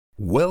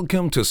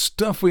Welcome to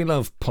Stuff We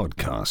Love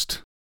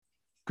podcast.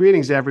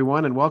 Greetings,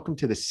 everyone, and welcome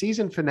to the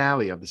season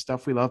finale of the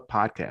Stuff We Love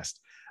podcast.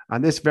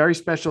 On this very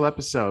special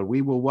episode,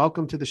 we will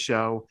welcome to the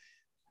show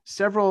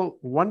several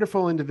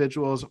wonderful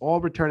individuals, all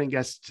returning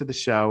guests to the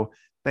show.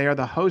 They are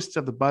the hosts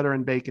of the Butter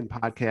and Bacon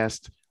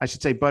podcast. I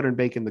should say Butter and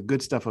Bacon, the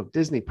Good Stuff of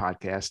Disney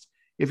podcast.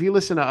 If you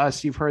listen to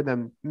us, you've heard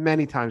them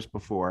many times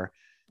before.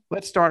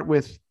 Let's start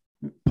with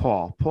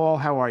Paul. Paul,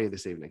 how are you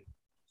this evening?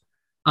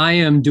 I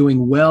am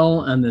doing well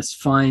on this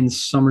fine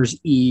summer's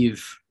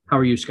eve. How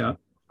are you, Scott?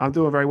 I'm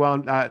doing very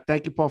well.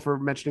 Thank you, Paul, for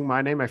mentioning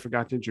my name. I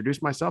forgot to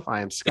introduce myself.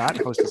 I am Scott,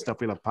 host of Stuff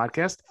We Love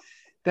podcast.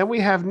 Then we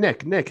have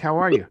Nick. Nick, how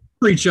are you?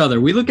 For each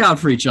other. We look out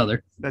for each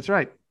other. That's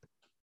right.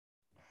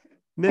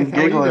 Nick, I'm how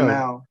are you giggling doing?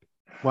 now.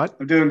 What?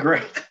 I'm doing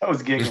great. I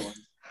was giggling.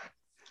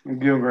 I'm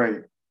doing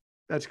great.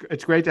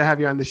 It's great to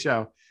have you on the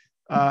show.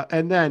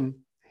 And then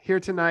here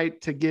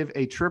tonight to give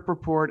a trip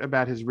report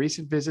about his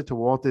recent visit to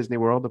Walt Disney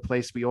World, the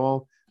place we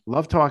all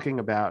love talking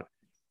about,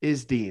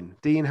 is Dean.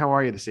 Dean, how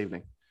are you this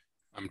evening?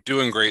 I'm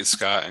doing great,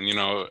 Scott. And,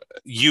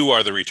 you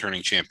are the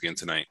returning champion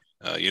tonight.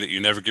 You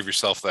never give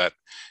yourself that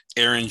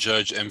Aaron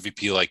Judge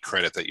MVP-like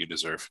credit that you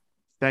deserve.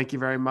 Thank you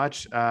very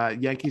much.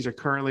 Yankees are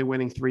currently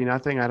winning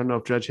 3-0. I don't know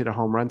if Judge hit a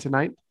home run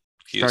tonight.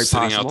 He is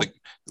sitting out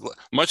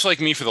much like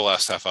me for the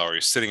last half hour.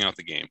 He's sitting out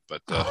the game,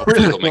 but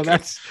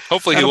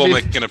hopefully he will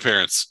make an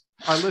appearance.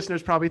 Our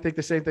listeners probably think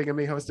the same thing of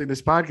me hosting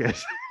this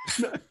podcast.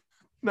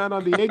 Not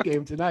on the A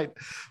game tonight,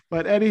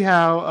 but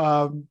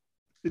anyhow,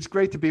 it's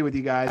great to be with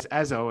you guys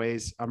as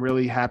always. I'm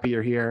really happy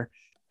you're here.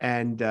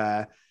 And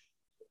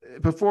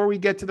before we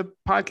get to the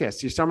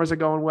podcast, your summers are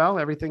going well.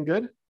 Everything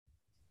good?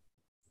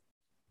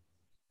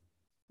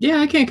 Yeah,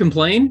 I can't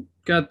complain.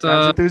 Got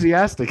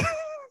enthusiastic.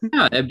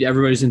 Yeah,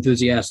 everybody's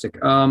enthusiastic.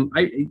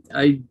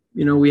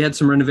 We had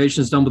some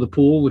renovations done with the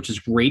pool, which is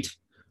great.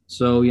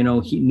 So,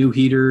 new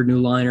heater, new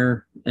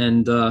liner,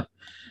 and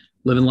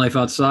living life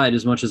outside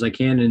as much as I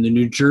can. And the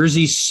New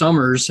Jersey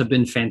summers have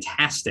been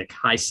fantastic.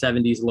 High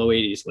 70s, low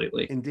 80s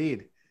lately.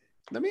 Indeed.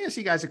 Let me ask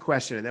you guys a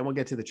question, and then we'll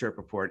get to the trip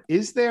report.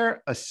 Is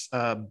there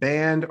a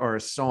band or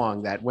a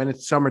song that when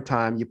it's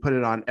summertime, you put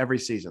it on every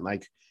season?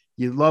 Like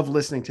you love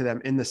listening to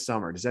them in the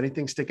summer. Does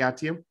anything stick out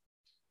to you?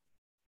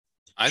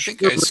 I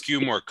think I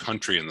skew more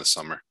country in the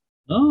summer.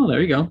 Oh,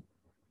 there you go.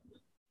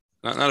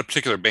 Not a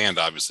particular band,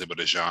 obviously, but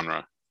a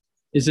genre.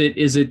 Is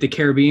it the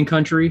Caribbean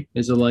country?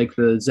 Is it like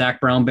the Zac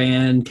Brown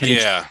band?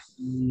 Yeah,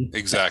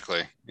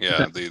 exactly.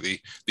 Yeah, the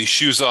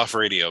Shoes Off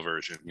Radio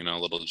version.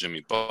 Little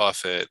Jimmy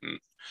Buffett and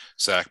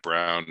Zac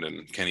Brown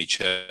and Kenny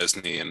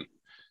Chesney. And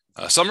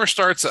summer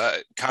starts.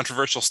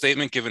 Controversial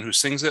statement given who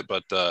sings it,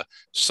 but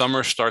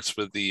summer starts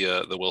with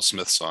the Will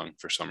Smith song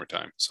for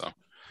summertime. So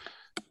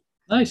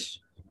nice.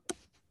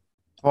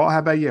 Paul, how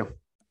about you?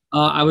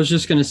 I was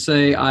just going to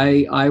say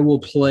I will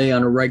play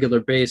on a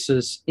regular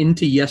basis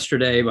Into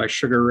Yesterday by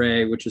Sugar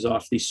Ray, which is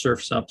off the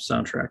Surf's Up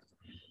soundtrack.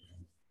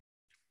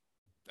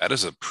 That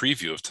is a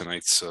preview of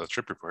tonight's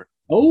trip report.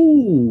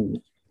 Oh.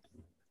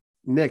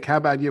 Nick, how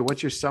about you?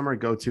 What's your summer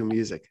go-to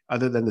music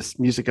other than the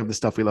music of the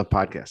Stuff We Love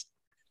podcast?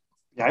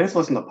 Yeah, I just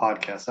listen to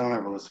podcasts. I don't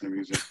ever listen to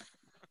music.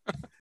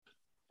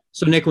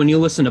 So, Nick, when you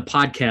listen to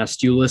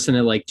podcasts, you listen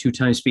at like 2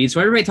 times speed. So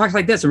everybody talks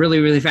like this, really,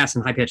 really fast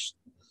and high pitched.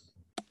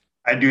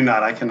 I do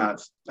not. I cannot.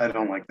 I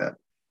don't like that.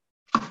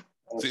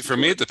 See, for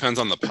me, it depends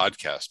on the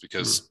podcast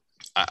because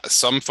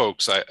some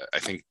folks I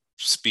think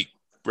speak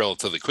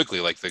relatively quickly,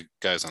 like the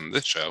guys on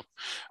this show.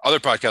 Other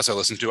podcasts I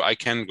listen to, I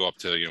can go up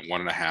to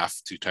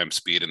 1.5, 2 times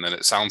speed, and then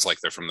it sounds like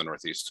they're from the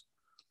Northeast.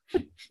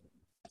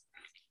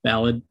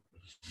 Valid.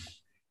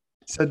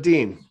 So,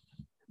 Dean,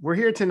 we're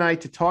here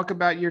tonight to talk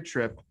about your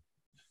trip.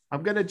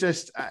 I'm going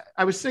to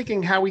I was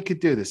thinking how we could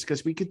do this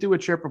because we could do a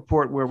trip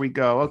report where we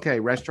go, okay,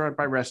 restaurant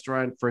by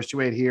restaurant. First you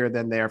ate here,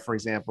 then there, for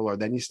example, or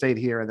then you stayed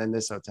here and then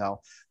this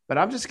hotel. But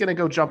I'm just going to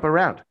go jump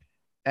around.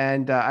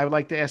 And I would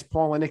like to ask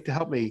Paul and Nick to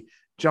help me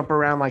jump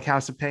around like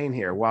House of Pain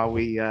here while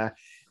we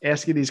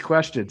ask you these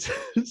questions.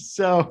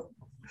 So,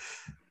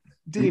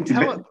 Dean,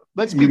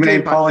 let's begin. You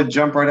made Paul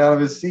jump right out of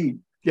his seat.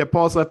 Yeah,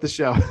 Paul's left the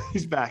show.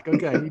 He's back.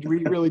 Okay, he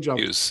really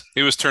jumped.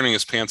 He was turning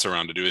his pants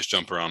around to do his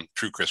jump around,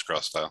 true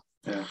crisscross style.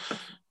 Yeah.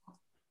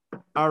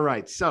 All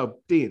right. So,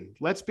 Dean,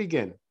 let's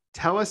begin.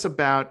 Tell us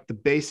about the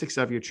basics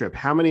of your trip.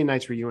 How many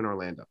nights were you in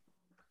Orlando?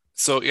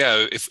 So,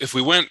 yeah, if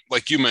we went,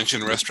 like you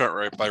mentioned, restaurant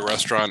right by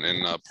restaurant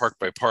and park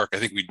by park, I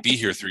think we'd be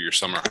here through your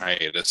summer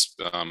hiatus.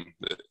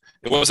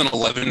 It was an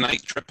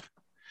 11-night trip.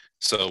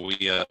 So we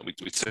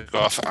took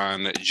off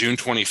on June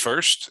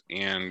 21st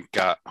and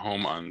got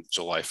home on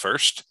July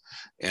 1st.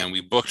 And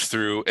we booked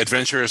through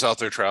Adventurers Out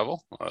There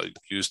Travel.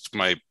 Used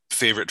my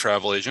favorite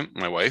travel agent,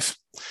 my wife,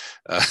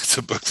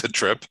 to book the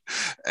trip.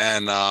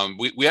 And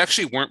we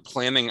actually weren't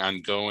planning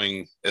on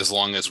going as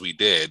long as we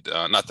did.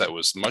 Not that it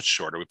was much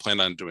shorter. We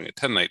planned on doing a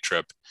 10-night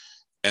trip.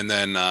 And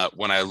then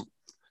when I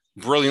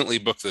brilliantly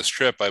booked this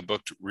trip, I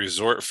booked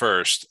resort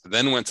first,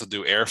 then went to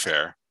do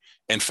airfare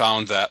and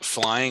found that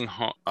flying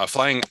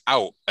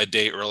out a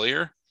day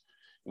earlier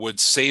would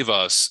save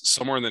us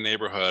somewhere in the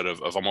neighborhood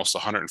of almost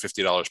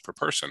 $150 per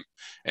person.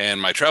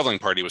 And my traveling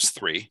party was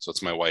 3. So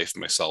it's my wife,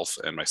 myself,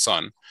 and my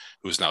son,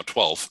 who's now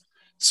 12.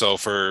 So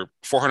for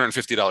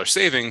 $450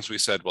 savings, we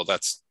said, well,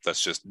 that's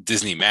just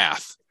Disney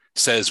math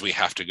says we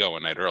have to go a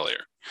night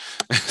earlier.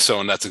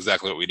 And that's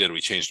exactly what we did.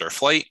 We changed our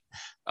flight.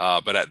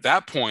 But at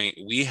that point,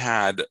 we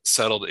had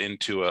settled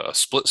into a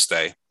split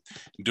stay,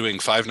 doing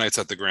 5 nights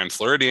at the Grand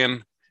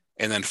Floridian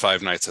and then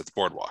 5 nights at the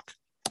Boardwalk.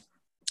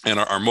 And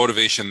our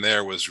motivation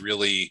there was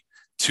really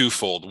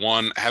twofold.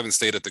 One, I haven't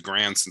stayed at the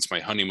Grand since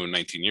my honeymoon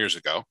 19 years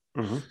ago.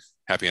 Mm-hmm.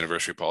 Happy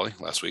anniversary, Paulie,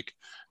 last week.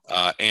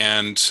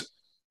 And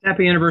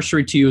happy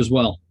anniversary to you as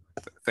well.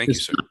 Thank you,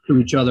 sir. To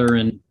each other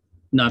and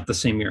not the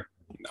same year.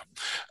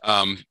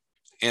 No.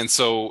 And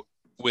so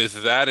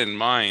with that in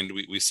mind,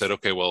 we said,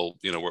 okay, well,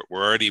 we're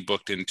already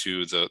booked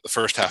into the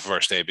first half of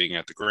our stay being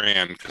at the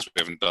Grand because we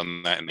haven't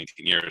done that in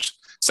 19 years.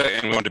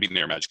 And we wanted to be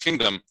near Magic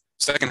Kingdom.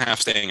 Second half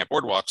staying at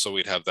Boardwalk, so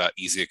we'd have that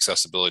easy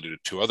accessibility to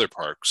 2 other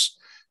parks.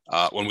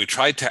 When we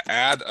tried to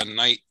add a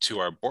night to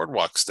our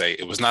Boardwalk stay,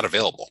 it was not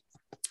available.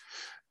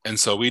 And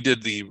so we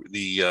did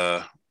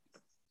the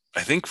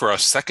I think for our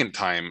second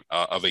time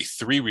of a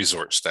 3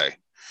 resort stay.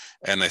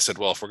 And I said,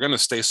 well, if we're going to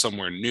stay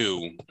somewhere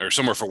new or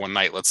somewhere for one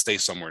night, let's stay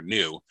somewhere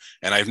new.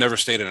 And I've never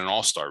stayed in an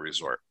all-star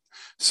resort.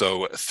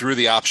 So threw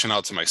the option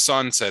out to my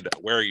son, said,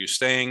 where are you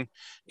staying?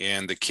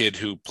 And the kid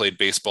who played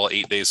baseball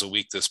 8 days a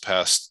week this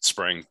past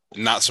spring,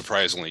 not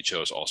surprisingly,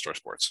 chose All-Star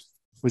Sports.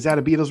 Was that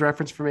a Beatles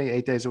reference for me?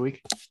 8 days a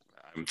week?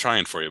 I'm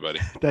trying for you, buddy.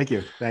 Thank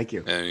you. Thank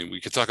you. And we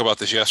could talk about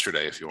this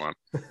yesterday if you want.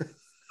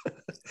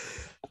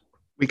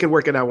 We can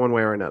work it out one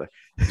way or another.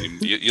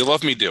 You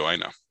love me, do I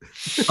know.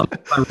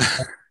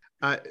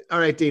 All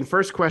right, Dean,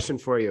 first question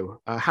for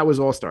you. How was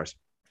All-Stars?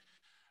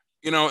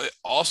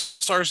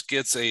 All-Stars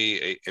gets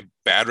a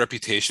bad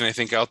reputation, I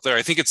think, out there.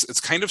 I think it's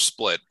kind of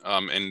split.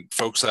 And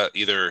folks that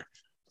either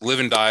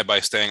live and die by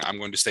saying, I'm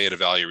going to stay at a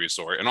value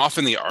resort. And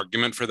often the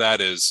argument for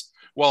that is,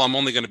 well, I'm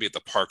only going to be at the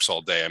parks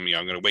all day. I mean,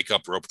 I'm going to wake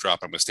up, rope drop,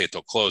 I'm going to stay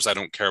till close. I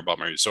don't care about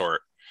my resort.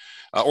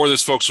 Or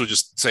there's folks who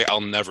just say, I'll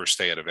never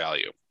stay at a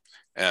value.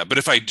 But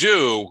if I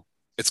do,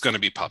 it's going to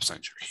be Pop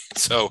Century.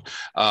 So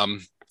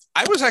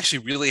I was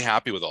actually really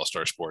happy with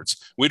All-Star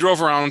Sports. We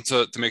drove around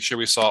to make sure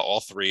we saw all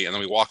 3, and then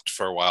we walked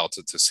for a while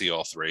to see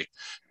all 3.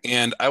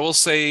 And I will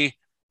say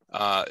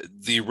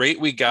the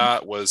rate we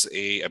got was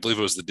I believe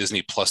it was the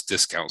Disney Plus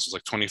discount. So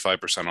it was like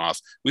 25%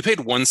 off. We paid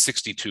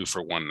 $162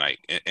 for one night.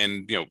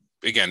 And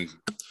again,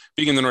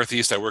 being in the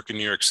Northeast, I work in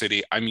New York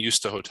City. I'm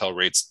used to hotel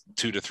rates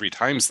 2 to 3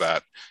 times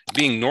that.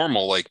 Being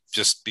normal, like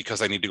just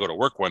because I need to go to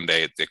work one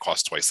day, it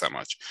costs twice that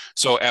much.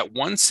 So at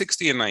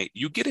 $160 a night,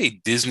 you get a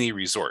Disney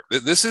resort.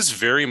 This is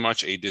very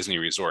much a Disney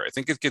resort. I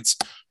think it gets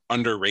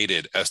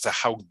underrated as to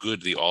how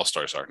good the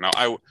All-Stars are. Now,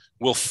 I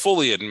will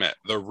fully admit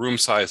the room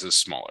size is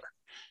smaller.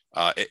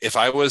 If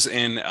I was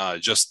in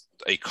just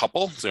a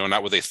couple,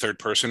 not with a third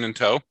person in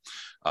tow,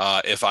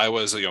 if I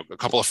was a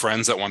couple of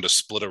friends that wanted to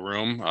split a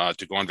room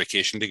to go on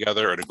vacation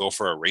together or to go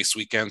for a race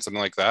weekend, something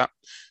like that,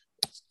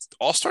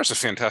 All-Star is a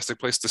fantastic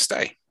place to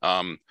stay.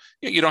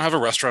 You don't have a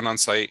restaurant on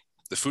site.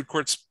 The food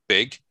court's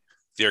big.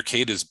 The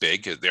arcade is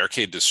big. The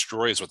arcade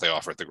destroys what they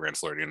offer at the Grand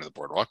Floridian and the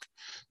Boardwalk.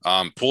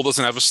 Pool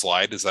doesn't have a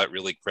slide. Is that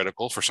really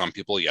critical? For some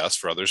people, yes.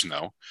 For others,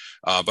 no.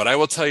 But I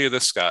will tell you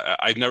this, Scott.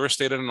 I've never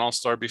stayed at an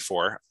All-Star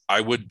before.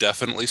 I would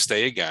definitely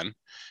stay again.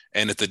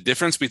 And if the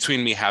difference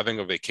between me having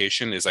a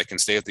vacation is I can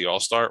stay at the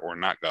All-Star or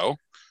not go,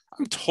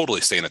 I'm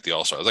totally staying at the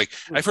All-Star. Like,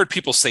 I've heard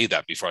people say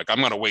that before. Like, I'm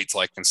going to wait till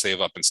I can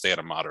save up and stay at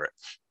a moderate.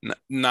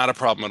 Not a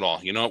problem at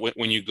all.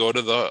 When you go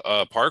to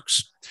the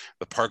parks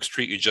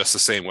treat you just the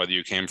same, whether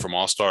you came from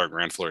All-Star or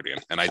Grand Floridian.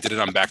 And I did it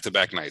on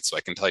back-to-back nights. So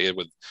I can tell you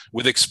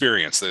with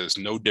experience, there's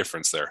no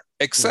difference there,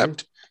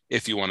 except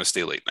if you want to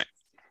stay late night.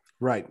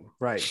 Right.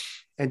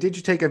 And did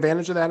you take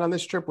advantage of that on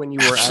this trip when you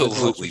were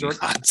absolutely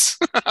not?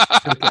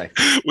 Okay.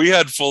 We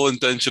had full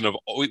intention of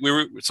we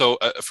were so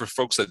for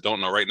folks that don't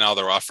know, right now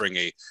they're offering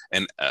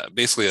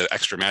basically an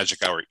extra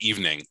magic hour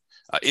evening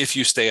if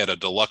you stay at a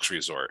deluxe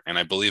resort, and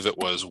I believe it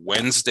was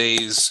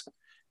Wednesdays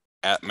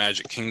at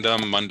Magic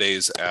Kingdom,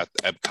 Mondays at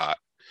Epcot.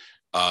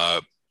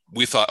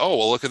 We thought, oh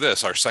well, look at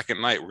this, our second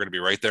night we're going to be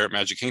right there at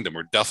Magic Kingdom.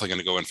 We're definitely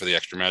going to go in for the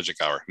extra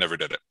magic hour. Never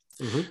did it.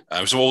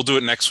 Mm-hmm. So we'll do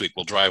it next week.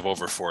 We'll drive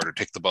over for it or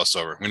take the bus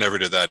over. We never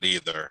did that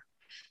either.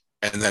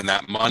 And then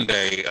that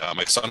Monday,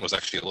 my son was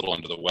actually a little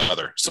under the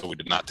weather, so we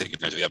did not take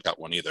advantage of the Epcot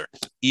one either,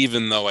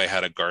 even though I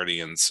had a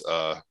Guardians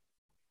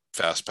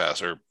Fast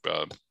Pass or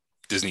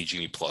Disney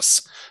Genie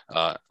Plus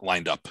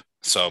lined up.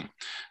 So,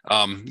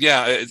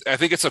 I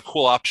think it's a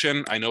cool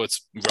option. I know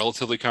it's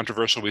relatively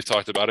controversial. We've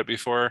talked about it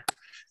before.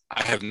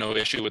 I have no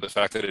issue with the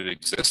fact that it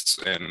exists,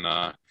 and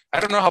I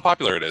don't know how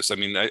popular it is. I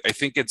mean, I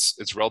think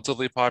it's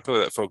relatively popular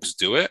that folks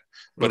do it,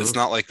 but it's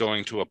not like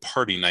going to a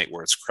party night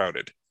where it's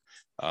crowded.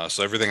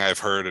 So everything I've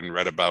heard and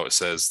read about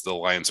says the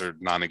lines are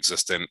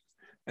non-existent,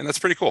 and that's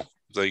pretty cool.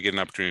 So you get an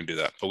opportunity to do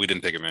that, but we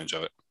didn't take advantage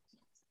of it.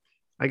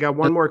 I got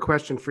one more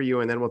question for you,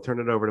 and then we'll turn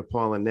it over to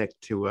Paul and Nick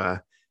to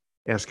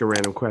ask a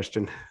random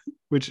question,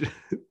 which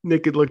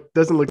Nick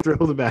doesn't look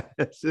thrilled about.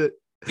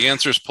 The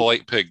answer is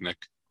Polite Pig, Nick.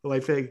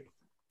 Polite Pig.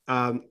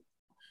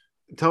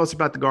 Tell us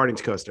about the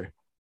Guardians coaster.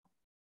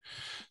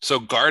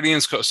 So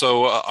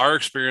our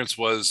experience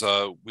was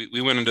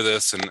we went into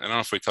this, and I don't know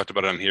if we talked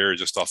about it on here or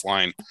just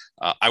offline.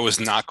 I was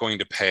not going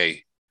to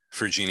pay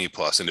for Genie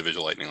Plus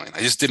individual Lightning Lane. I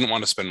just didn't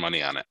want to spend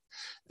money on it.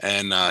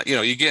 And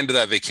you get into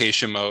that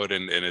vacation mode,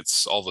 and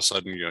it's all of a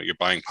sudden you're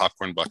buying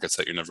popcorn buckets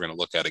that you're never going to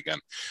look at again.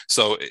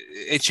 So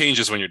it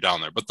changes when you're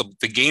down there. But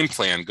the game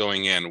plan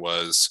going in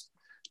was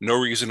no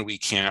reason we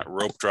can't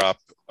rope drop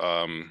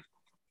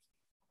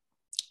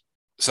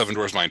Seven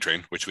Dwarfs Mine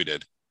Train, which we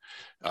did.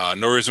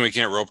 No reason we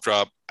can't rope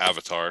drop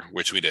Avatar,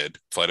 which we did,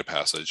 Flight of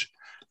Passage.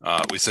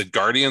 We said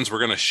Guardians, we're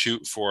going to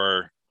shoot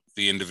for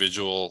the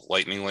individual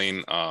Lightning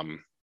Lane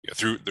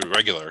through the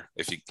regular,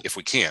 if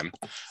we can.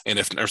 And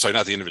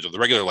not the individual, the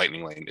regular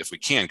Lightning Lane, if we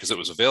can, because it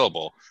was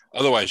available.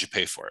 Otherwise, you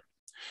pay for it.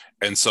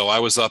 And so I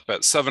was up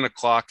at 7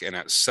 o'clock, and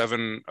at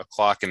 7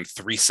 o'clock in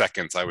 3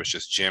 seconds, I was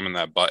just jamming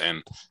that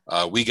button.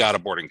 We got a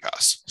boarding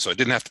pass, so I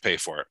didn't have to pay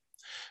for it.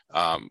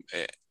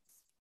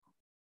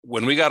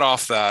 When we got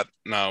off that,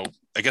 now,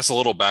 I guess a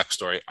little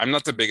backstory. I'm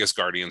not the biggest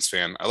Guardians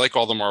fan. I like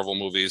all the Marvel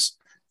movies.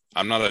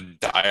 I'm not a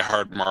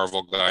diehard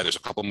Marvel guy. There's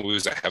a couple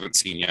movies I haven't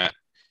seen yet.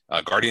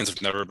 Guardians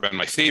have never been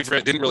my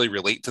favorite. Didn't really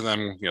relate to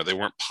them. They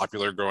weren't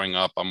popular growing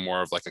up. I'm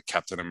more of like a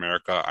Captain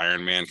America,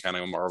 Iron Man kind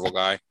of a Marvel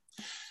guy.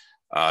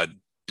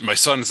 My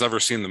son's never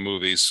seen the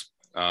movies.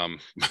 My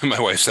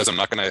wife says I'm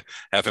not going to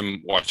have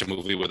him watch a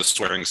movie with a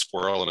swearing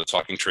squirrel and a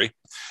talking tree.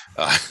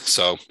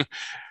 So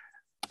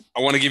I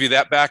want to give you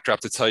that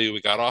backdrop to tell you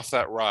we got off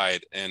that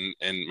ride, and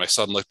my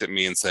son looked at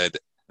me and said,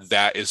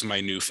 that is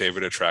my new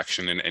favorite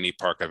attraction in any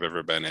park I've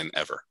ever been in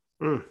ever.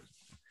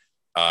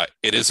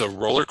 It is a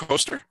roller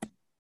coaster.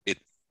 It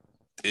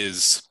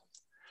is,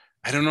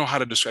 I don't know how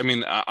to describe. I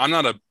mean, I'm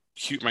not a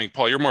huge,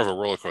 Paul, you're more of a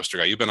roller coaster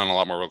guy. You've been on a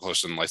lot more roller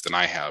coasters in life than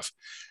I have.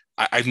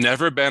 I've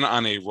never been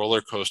on a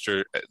roller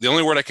coaster. The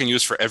only word I can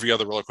use for every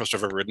other roller coaster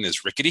I've ever ridden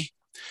is rickety.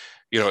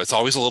 It's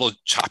always a little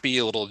choppy,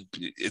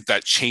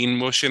 that chain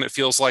motion, it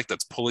feels like,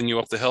 that's pulling you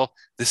up the hill.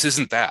 This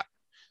isn't that.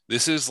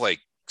 This is like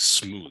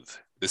smooth.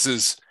 This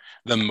is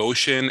the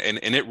motion, and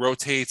it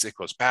rotates, it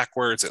goes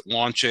backwards, it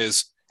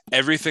launches.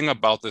 Everything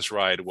about this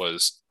ride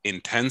was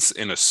intense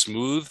in a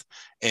smooth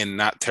and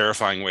not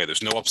terrifying way.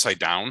 There's no upside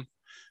down.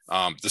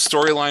 The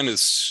storyline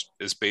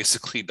is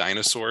basically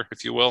dinosaur,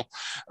 if you will.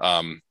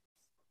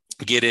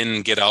 Get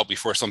in, get out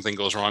before something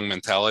goes wrong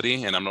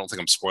mentality. And I don't think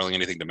I'm spoiling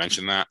anything to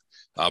mention that.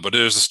 But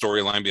there's a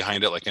storyline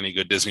behind it, like any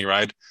good Disney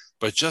ride.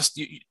 But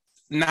just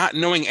not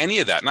knowing any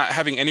of that, not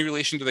having any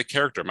relation to the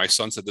character. My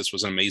son said this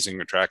was an amazing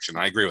attraction.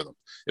 I agree with him.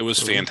 It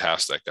was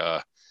fantastic.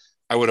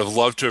 I would have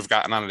loved to have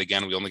gotten on it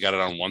again. We only got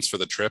it on once for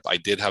the trip. I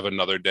did have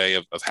another day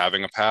of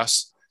having a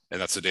pass, and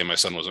that's the day my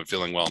son wasn't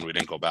feeling well, and we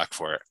didn't go back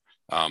for it.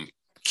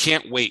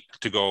 Can't wait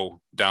to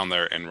go down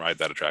there and ride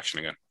that attraction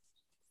again.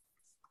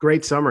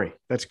 Great summary.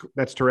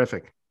 That's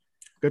terrific.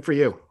 Good for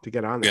you to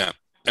get on there. Yeah.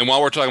 And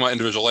while we're talking about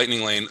individual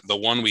Lightning Lane, the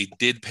one we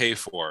did pay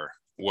for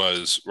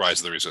was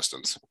Rise of the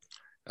Resistance.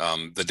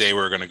 The day we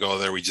were going to go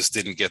there, we just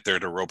didn't get there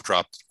to rope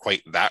drop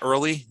quite that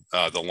early.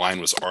 The line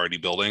was already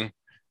building.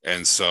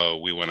 And so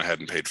we went ahead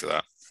and paid for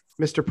that.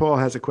 Mr. Paul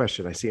has a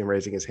question. I see him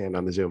raising his hand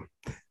on the Zoom.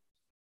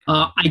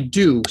 I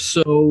do.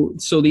 So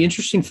the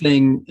interesting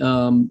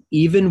thing,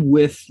 even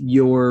with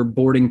your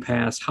boarding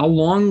pass, how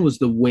long was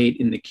the wait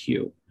in the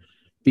queue?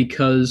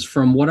 Because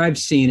from what I've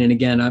seen, and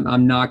again,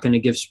 I'm not going to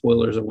give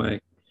spoilers away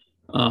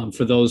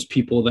for those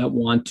people that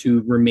want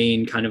to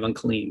remain kind of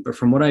unclean. But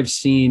from what I've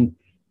seen,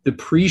 the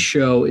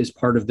pre-show is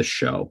part of the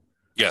show.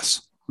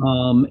 Yes.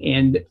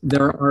 And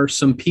there are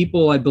some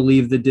people, I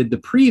believe, that did the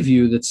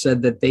preview that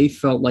said that they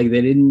felt like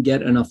they didn't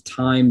get enough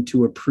time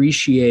to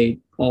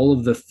appreciate all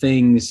of the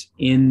things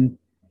in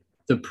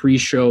the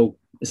pre-show.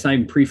 It's not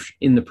even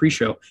in the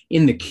pre-show,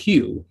 in the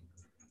queue,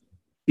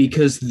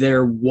 because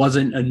there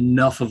wasn't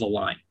enough of a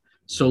line.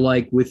 So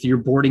like with your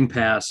boarding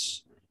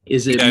pass,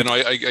 is it? Yeah, no,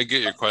 I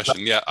get your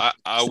question. Yeah,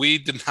 we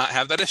did not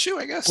have that issue,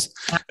 I guess.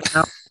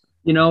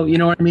 You know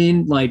what I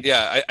mean? Like,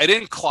 yeah, I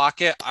didn't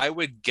clock it. I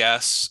would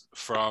guess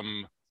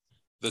from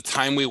the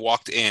time we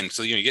walked in.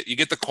 So you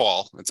get the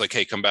call. It's like,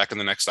 hey, come back in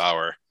the next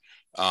hour.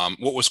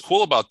 What was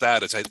cool about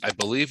that is I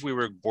believe we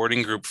were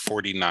boarding group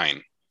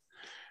 49.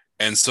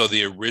 And so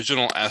the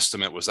original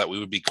estimate was that we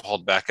would be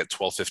called back at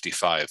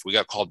 12:55. We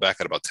got called back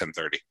at about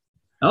 10:30.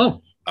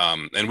 Oh.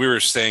 And we were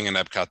staying in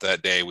Epcot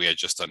that day. We had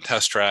just done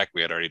Test Track.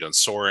 We had already done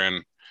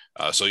Soarin'.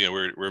 So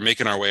we're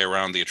making our way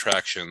around the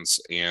attractions,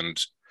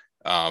 and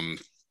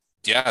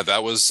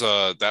that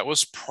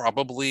was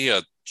probably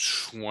a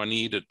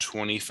 20 to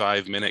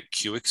 25 minute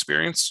queue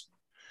experience,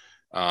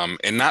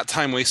 and not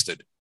time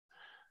wasted.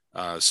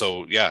 I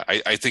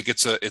think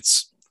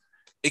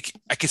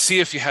I could see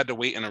if you had to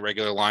wait in a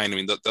regular line. I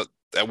mean,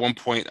 at one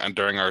point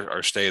during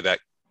our stay, that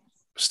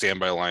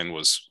standby line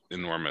was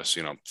enormous,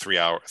 3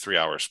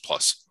 hours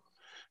plus.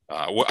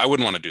 I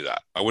wouldn't want to do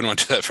that. I wouldn't want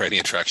to do that for any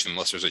attraction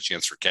unless there's a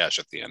chance for cash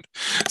at the end.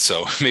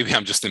 So maybe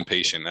I'm just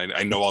impatient.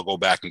 I know I'll go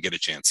back and get a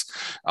chance.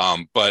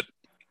 But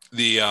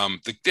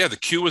The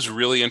queue was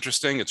really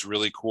interesting. It's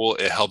really cool.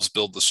 It helps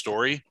build the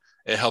story.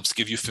 It helps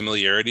give you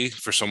familiarity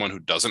for someone who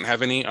doesn't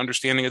have any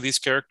understanding of these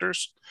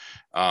characters.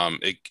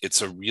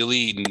 It's a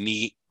really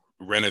neat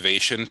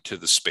renovation to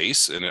the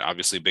space, and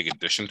obviously a big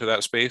addition to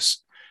that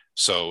space.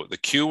 So the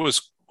queue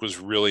was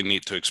really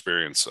neat to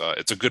experience.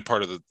 It's a good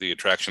part of the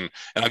attraction.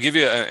 And I'll give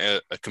you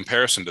a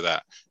comparison to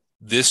that.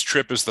 This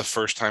trip is the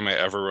first time I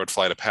ever rode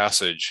Flight of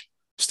Passage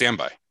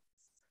standby.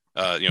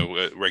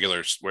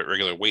 Regular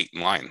wait in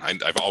line.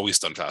 I've always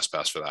done Fast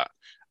Pass for that.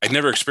 I'd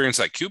never experienced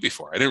that queue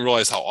before. I didn't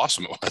realize how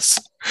awesome it was.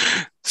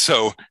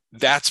 So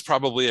that's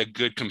probably a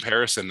good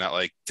comparison, that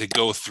like to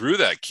go through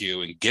that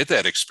queue and get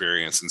that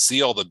experience and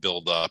see all the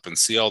build up and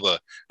see all the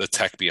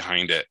tech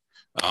behind it,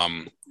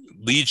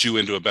 leads you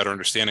into a better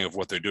understanding of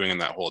what they're doing in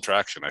that whole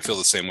attraction. I feel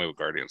the same way with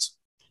Guardians.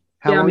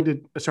 Sorry,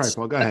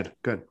 Paul, go ahead.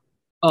 Good.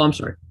 Oh, I'm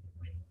sorry.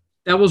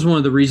 That was one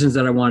of the reasons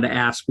that I wanted to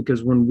ask,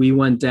 because when we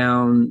went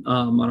down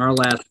on our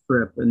last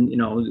trip, and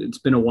it's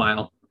been a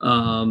while,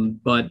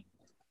 but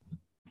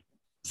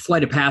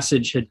Flight of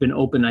Passage had been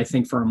open, I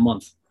think, for a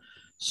month.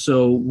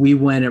 So we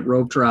went at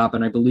rope drop,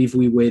 and I believe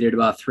we waited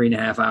about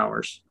 3.5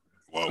 hours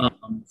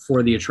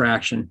for the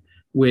attraction,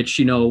 which,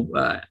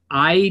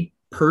 I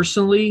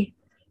personally,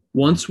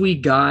 once we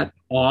got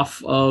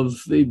off of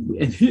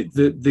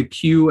the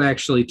queue,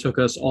 actually took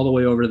us all the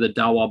way over to the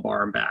Dawa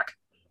bar and back.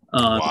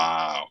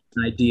 Wow.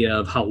 An idea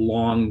of how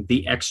long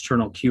the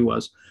external queue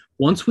was.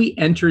 Once we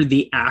entered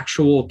the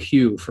actual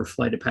queue for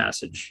Flight of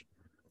Passage,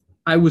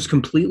 I was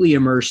completely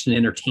immersed and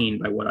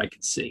entertained by what I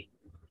could see.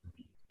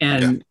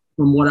 And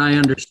from what I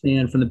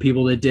understand from the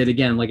people that did,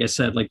 again, like I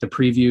said, like the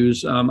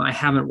previews, I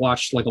haven't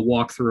watched like a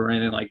walkthrough or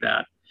anything like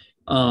that.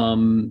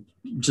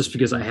 Just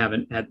because I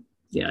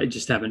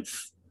just haven't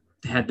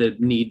had the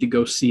need to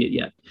go see it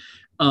yet.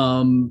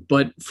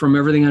 But from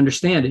everything I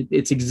understand,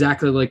 it's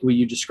exactly like what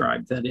you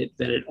described, that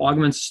it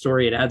augments the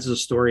story, it adds to the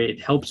story,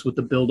 it helps with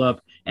the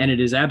buildup, and it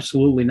is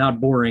absolutely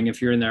not boring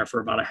if you're in there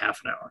for about a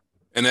half an hour.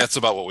 And that's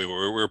about what we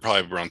were. We were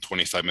probably around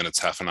 25 minutes,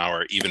 half an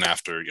hour, even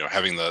after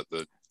having the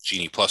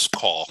Genie Plus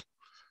call.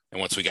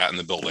 And once we got in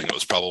the building, it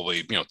was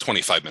probably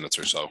 25 minutes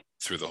or so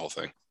through the whole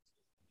thing.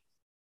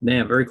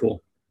 Damn, very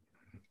cool.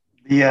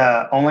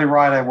 The only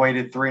ride I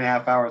waited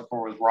 3.5 hours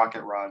for was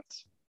Rocket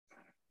Rods.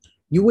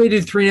 You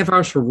waited 3.5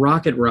 hours for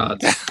Rocket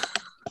Rods.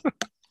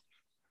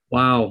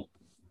 Wow.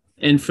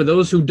 And for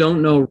those who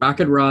don't know,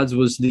 Rocket Rods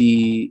was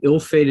the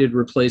ill-fated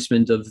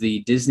replacement of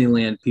the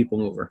Disneyland People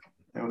Mover.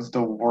 It was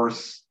the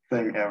worst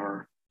thing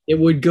ever. It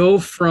would go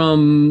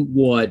from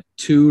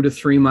 2 to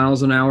 3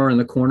 miles an hour in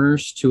the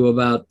corners to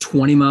about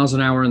 20 miles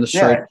an hour in the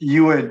straight. Yeah,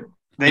 you would.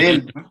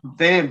 They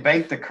didn't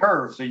bank the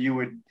curve, so it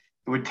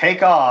would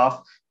take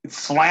off,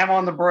 slam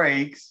on the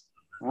brakes,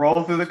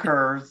 roll through the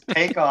curves,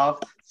 take off,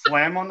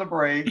 slam on the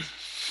brakes,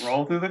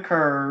 roll through the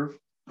curve.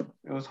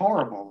 It was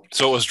horrible.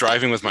 So it was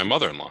driving with my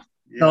mother-in-law.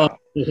 Yeah.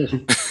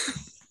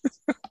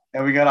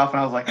 And we got off, and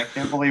I was like, I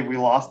can't believe we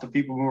lost the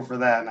People Mover for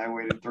that, and I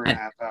waited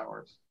 3.5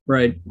 hours.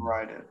 Right. To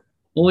ride it.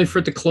 Only for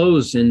it to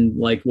close in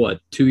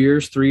 2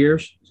 years, 3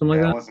 years, something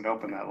like that? It wasn't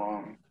open that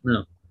long.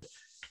 No.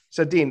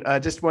 So, Dean,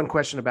 just one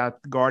question about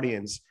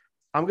Guardians.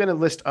 I'm going to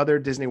list other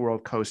Disney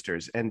World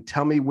coasters and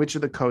tell me which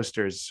of the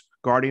coasters,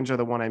 Guardians or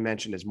the one I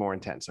mentioned, is more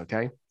intense,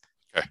 okay?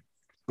 Okay.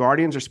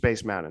 Guardians or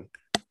Space Mountain?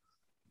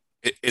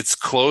 It's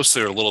close.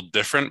 They're a little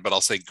different, but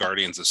I'll say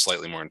Guardians is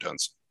slightly more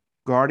intense.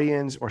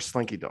 Guardians or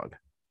Slinky Dog?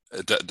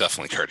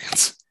 Definitely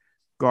Guardians.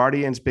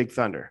 Guardians Big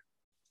Thunder?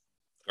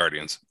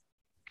 Guardians.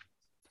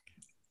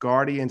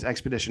 Guardians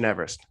Expedition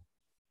Everest?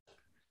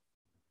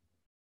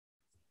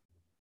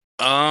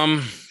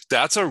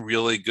 That's a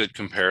really good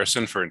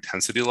comparison for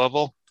intensity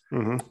level.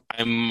 Mm-hmm.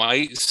 I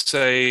might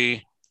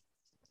say,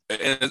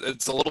 and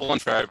it's a little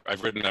unfair.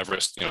 I've ridden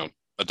Everest,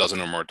 a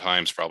dozen or more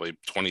times, probably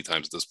 20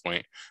 times at this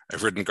point.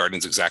 I've ridden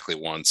Guardians exactly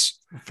once.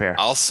 Fair.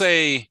 I'll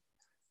say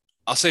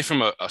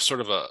from a sort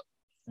of a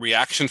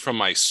reaction from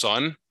my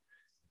son,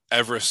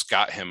 Everest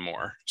got him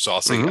more. So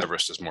I'll say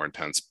Everest is more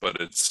intense, but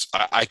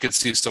I could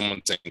see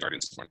someone saying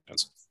Guardians is more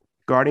intense.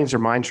 Guardians or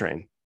Mine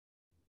Train?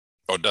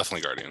 Oh,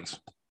 definitely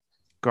Guardians.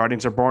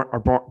 Guardians or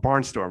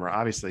Barnstormer?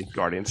 Obviously,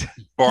 Guardians.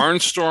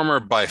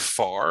 Barnstormer by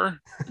far,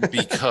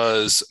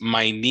 because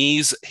my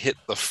knees hit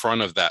the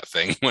front of that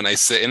thing when I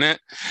sit in it.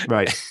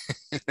 Right.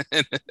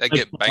 I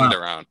get banged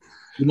around.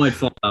 You might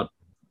fall out.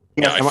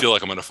 Yeah, I feel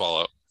like I'm going to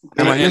fall out.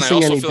 And I also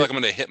feel like I'm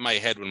going to hit my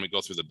head when we go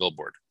through the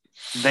billboard.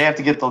 They have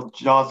to get the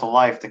jaws of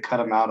life to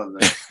cut him out of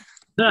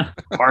the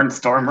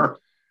Barnstormer.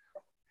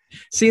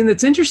 See, and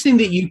it's interesting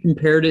that you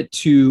compared it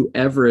to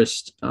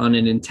Everest on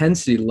an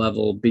intensity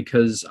level,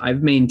 because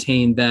I've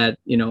maintained that,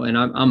 and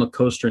I'm a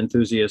coaster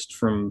enthusiast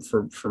from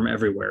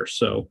everywhere.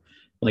 So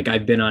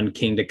I've been on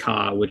King to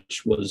Ka,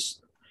 which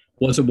was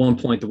at one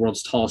point the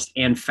world's tallest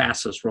and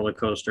fastest roller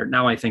coaster.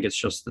 Now I think it's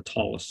just the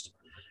tallest.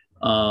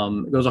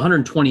 It goes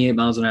 128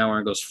 miles an hour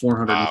and goes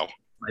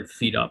 405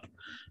 feet up.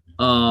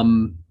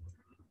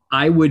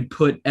 I would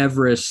put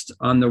Everest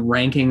on the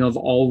ranking of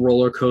all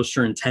roller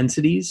coaster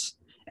intensities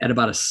at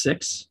about a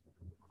 6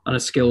 on a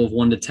scale of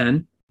 1 to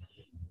 10.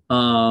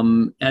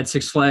 At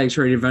Six Flags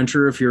Great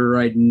Adventure, if you're to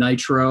ride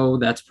Nitro,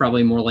 that's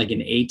probably more like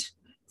an 8.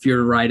 If you're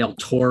to ride El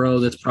Toro,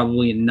 that's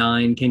probably a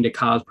 9. Kingda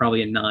Ka is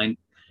probably a 9.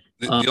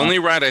 The only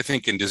ride I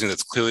think in Disney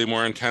that's clearly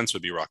more intense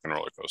would be Rock and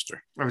Roller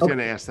Coaster. I was going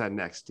to ask that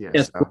next. Yeah,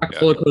 Yes, so. Rock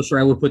Roller Coaster,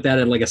 I would put that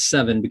at like a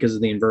 7 because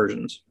of the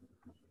inversions.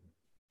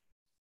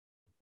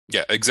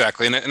 Yeah,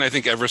 exactly. And I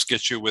think Everest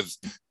gets you with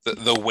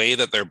the way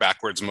that their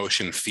backwards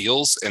motion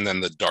feels, and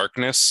then the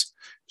darkness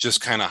just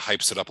kind of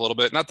hypes it up a little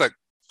bit. Not that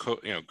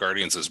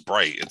Guardians is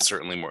bright; it's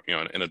certainly more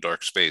in a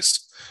dark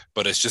space,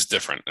 but it's just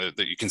different.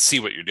 That you can see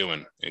what you're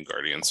doing in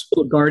Guardians.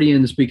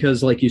 Guardians,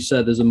 because like you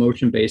said, there's a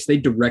motion base. They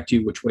direct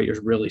you which way you're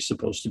really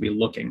supposed to be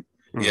looking.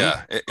 Mm-hmm.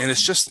 Yeah, and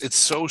it's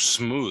so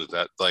smooth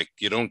that like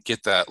you don't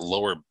get that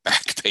lower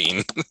back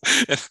pain.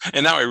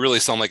 And now I really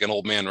sound like an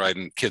old man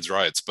riding kids'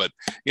 rides, but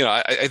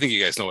I think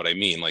you guys know what I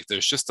mean. Like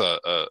there's just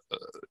a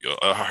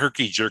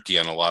herky jerky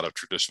on a lot of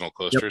traditional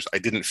coasters. Yep.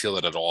 I didn't feel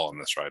it at all on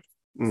this ride.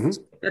 Mm-hmm.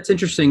 That's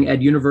interesting.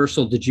 At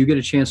Universal, did you get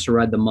a chance to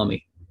ride the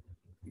Mummy?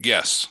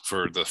 Yes,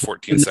 for the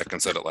 14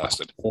 seconds that it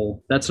lasted.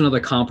 That's another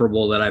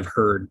comparable that I've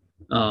heard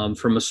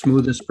from a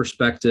smoothness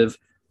perspective.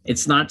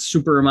 It's not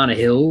super amount of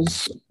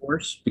hills, of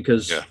course,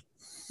 because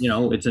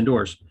it's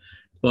indoors.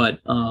 But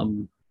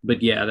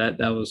yeah,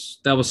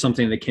 that was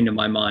something that came to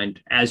my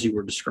mind as you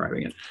were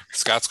describing it.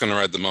 Scott's going to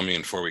ride the Mummy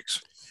in 4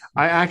 weeks.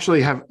 I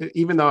actually have,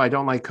 even though I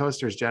don't like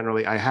coasters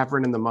generally, I have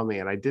ridden the Mummy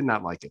and I did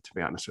not like it, to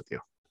be honest with you.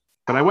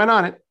 But I went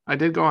on it. I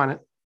did go on it.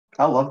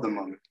 I love the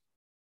Mummy.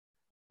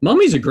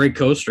 Mummy's a great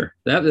coaster.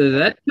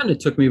 That kind of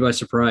took me by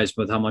surprise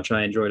with how much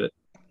I enjoyed it.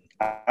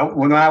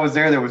 When I was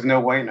there was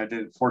no waiting. I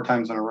did it 4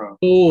 times in a row.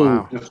 Oh,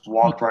 wow. Just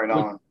walked right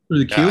on. Through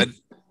the queue?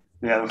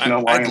 There was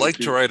no waiting. I'd like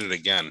to ride it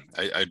again.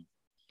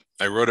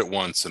 I rode it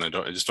once, and I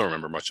just don't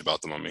remember much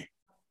about the Mummy,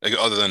 like,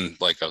 other than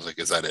like I was like,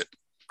 is that it?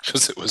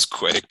 Because it was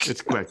quick.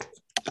 It's quick.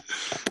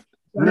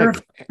 Nick,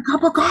 a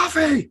cup of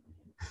coffee.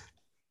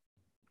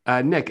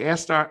 Nick,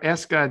 ask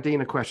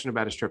Dean a question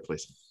about his trip,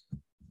 please.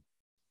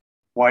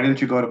 Why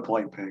didn't you go to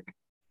Polite Pig?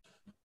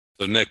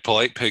 So Nick,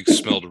 Polite Pig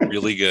smelled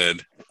really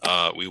good.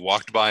 We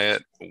walked by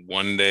it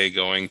one day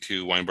going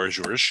to Wine Bar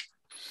Georges,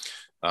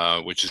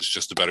 which is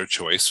just a better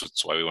choice.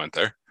 That's why we went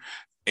there.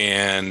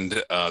 And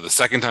the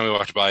second time we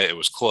walked by it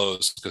was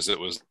closed because it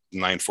was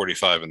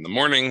 9:45 in the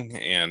morning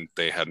and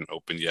they hadn't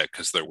opened yet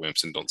because they're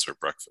wimps and don't serve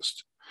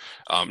breakfast.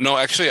 No,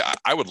 actually,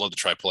 I would love to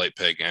try Polite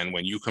Pig. And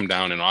when you come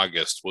down in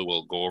August, we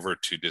will go over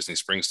to Disney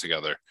Springs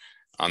together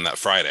on that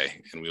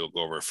Friday, and we will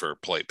go over for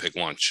Polite Pig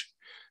lunch.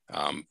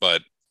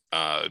 But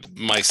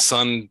my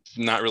son,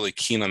 not really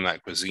keen on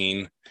that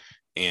cuisine,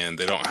 and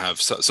they don't have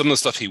some of the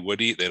stuff he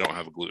would eat. They don't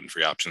have a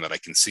gluten-free option that I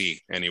can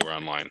see anywhere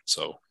online.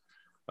 So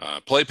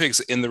Polite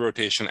Pig's in the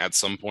rotation at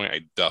some point.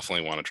 I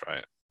definitely want to try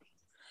it.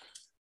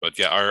 But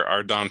yeah,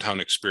 our downtown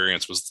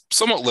experience was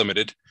somewhat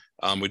limited.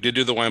 We did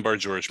do the Wine Bar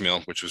George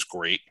meal, which was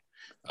great.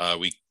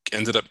 We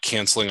ended up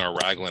canceling our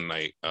Raglan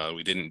night.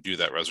 We didn't do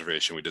that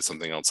reservation. We did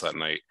something else that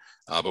night.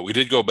 But we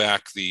did go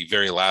back the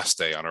very last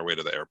day on our way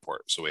to the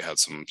airport. So we had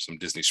some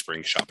Disney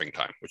Springs shopping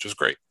time, which was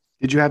great.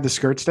 Did you have the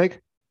skirt steak?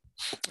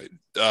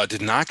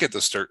 Did not get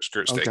the skirt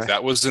steak. Okay.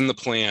 That was in the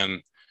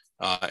plan.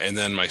 And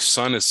then my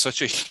son is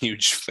such a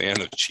huge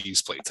fan of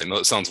cheese plates. I know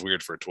it sounds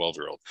weird for a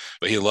 12-year-old,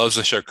 but he loves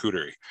the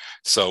charcuterie.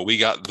 So we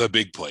got the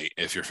big plate,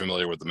 if you're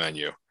familiar with the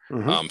menu.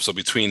 Mm-hmm. So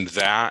between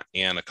that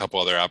and a couple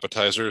other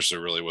appetizers,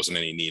 there really wasn't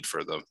any need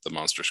for the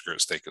monster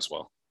skirt steak as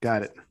well.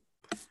 Got it.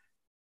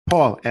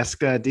 Paul, ask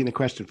Dean a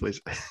question,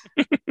 please.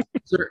 Is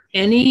there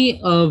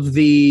any of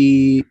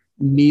the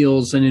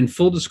meals, and in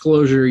full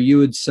disclosure, you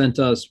had sent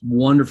us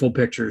wonderful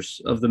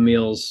pictures of the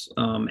meals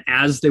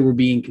as they were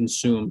being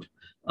consumed,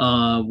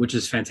 which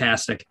is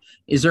fantastic.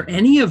 Is there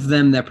any of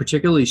them that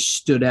particularly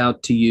stood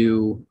out to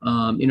you,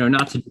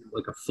 not to do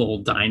like a full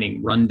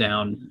dining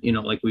rundown,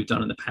 like we've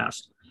done in the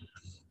past?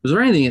 Was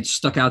there anything that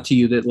stuck out to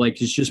you that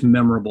like is just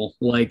memorable?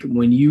 Like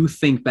when you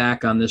think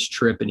back on this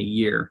trip in a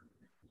year,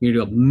 you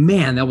go,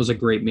 man, that was a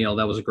great meal.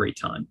 That was a great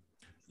time.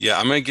 Yeah,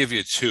 I'm going to give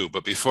you 2.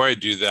 But before I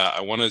do that,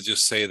 I want to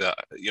just say that,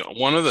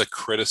 one of the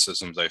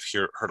criticisms I've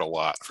heard a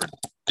lot for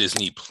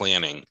Disney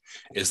planning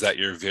is that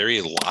you're very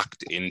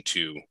locked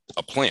into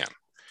a plan.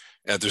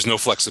 There's no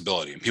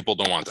flexibility, and people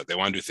don't want that. They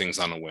want to do things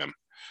on a whim.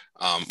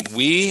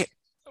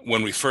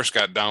 When we first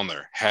got down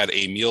there, had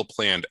a meal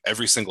planned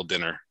every single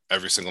dinner,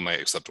 every single night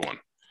except one.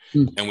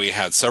 And we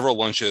had several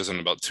lunches and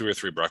about 2 or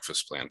 3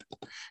 breakfasts planned.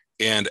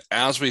 And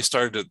as the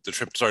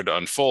trip started to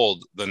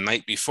unfold, the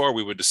night before,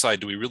 we would decide,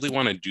 do we really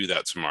want to do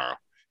that tomorrow?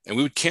 And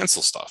we would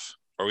cancel stuff,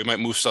 or we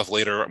might move stuff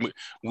later.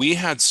 We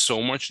had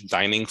so much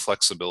dining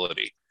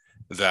flexibility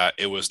that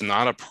it was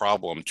not a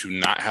problem to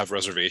not have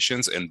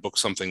reservations and book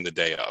something the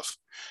day of.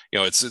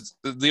 It's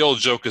the old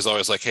joke is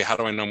always like, hey, how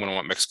do I know when I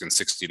want Mexican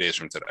 60 days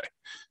from today?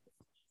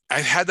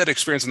 I've had that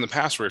experience in the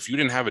past where if you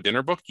didn't have a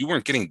dinner booked, you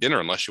weren't getting dinner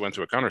unless you went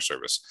to a counter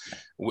service.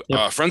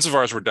 Yep. Friends of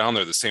ours were down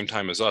there the same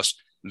time as us.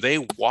 They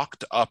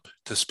walked up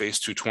to Space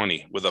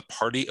 220 with a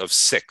party of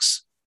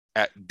 6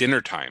 at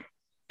dinner time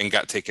and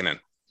got taken in.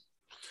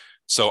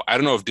 So I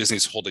don't know if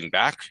Disney's holding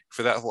back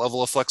for that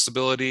level of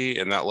flexibility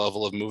and that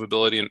level of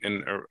movability,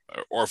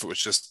 or if it was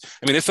just,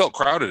 I mean, it felt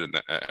crowded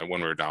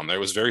when we were down there. It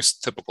was very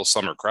typical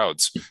summer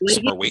crowds,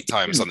 summer wait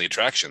times on the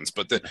attractions,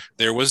 but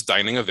there was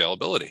dining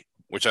availability,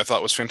 which I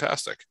thought was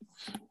fantastic.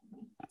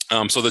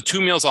 So the 2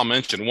 meals I'll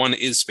mention, one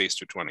is Space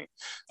 220.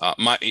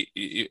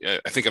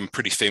 I think I'm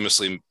pretty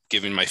famously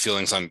giving my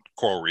feelings on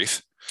Coral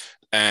Reef.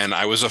 And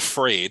I was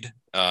afraid,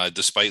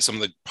 despite some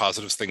of the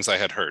positive things I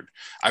had heard,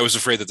 I was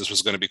afraid that this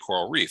was going to be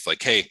Coral Reef.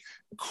 Like, hey,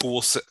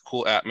 cool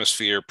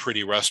atmosphere,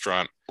 pretty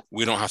restaurant.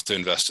 We don't have to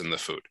invest in the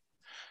food.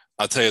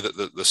 I'll tell you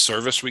that the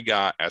service we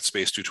got at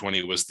Space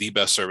 220 was the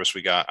best service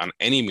we got on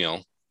any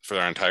meal for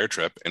our entire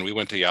trip. And we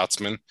went to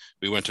Yachtsman.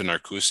 We went to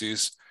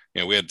Narcoossee's.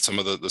 We had some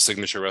of the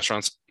signature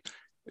restaurants.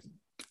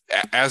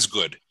 As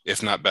good,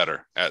 if not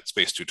better, at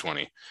Space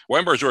 220.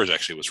 Wine Bar George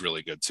actually was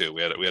really good too.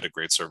 We had a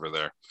great server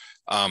there.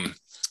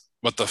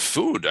 But the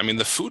food, I mean,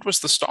 the food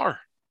was the star,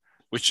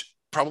 which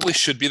probably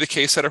should be the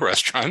case at a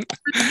restaurant.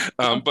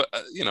 But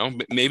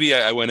maybe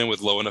I went in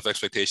with low enough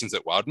expectations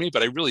that wowed me,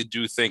 but I really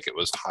do think it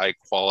was high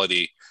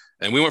quality.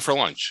 And we went for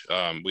lunch.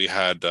 I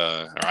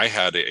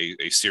had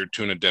a seared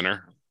tuna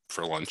dinner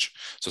for lunch.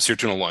 So seared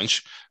tuna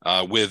lunch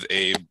with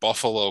a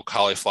buffalo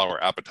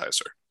cauliflower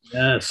appetizer.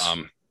 Yes.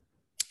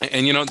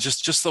 And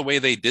just the way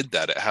they did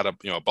that, it had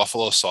a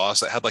buffalo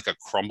sauce. It had like a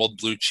crumbled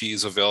blue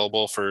cheese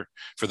available for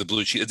the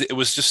blue cheese. It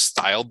was just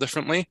styled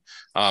differently.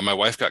 My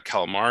wife got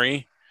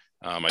calamari.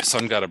 My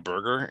son got a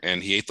burger,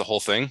 and he ate the whole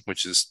thing,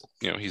 which is,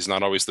 he's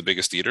not always the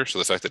biggest eater. So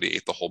the fact that he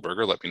ate the whole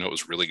burger let me know it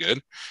was really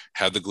good.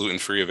 Had the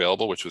gluten-free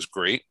available, which was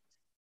great.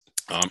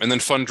 And then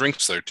fun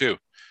drinks there too,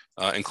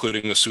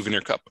 including a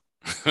souvenir cup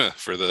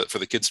for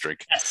the kids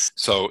drink. Yes.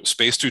 So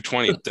Space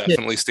 220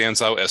 definitely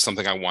stands out as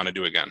something I want to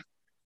do again.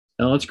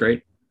 Oh, that's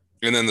great.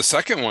 And then the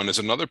second one is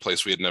another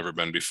place we had never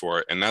been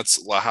before, and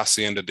that's La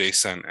Hacienda de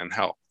San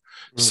Angel.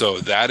 So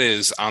that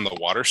is on the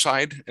water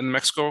side in the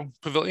Mexico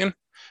Pavilion.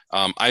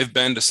 I've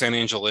been to San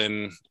Angel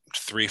Inn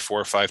 3,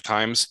 4, 5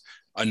 times.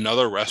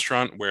 Another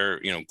restaurant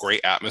where,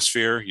 great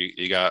atmosphere.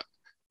 You got,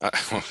 I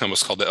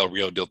almost called it El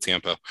Rio del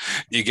Tiempo.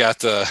 You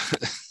got,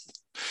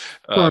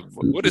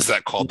 what is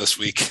that called this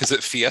week? Is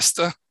it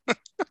Fiesta?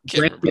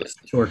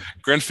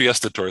 Grand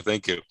Fiesta Tour.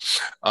 Thank you.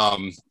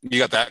 You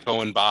got that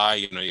going by.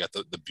 You got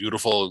the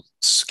beautiful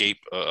scape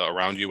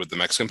around you with the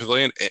Mexican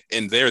Pavilion,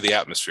 and there the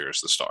atmosphere is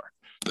the star.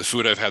 The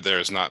food I've had there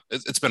is not.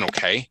 It's been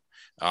okay,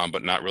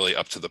 but not really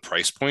up to the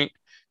price point.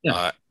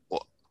 Yeah.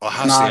 La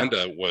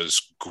Hacienda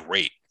was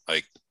great,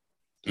 like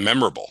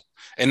memorable.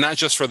 And not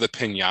just for the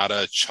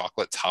piñata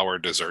chocolate tower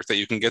dessert that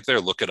you can get there.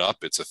 Look it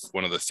up. It's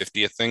one of the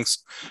 50th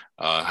things.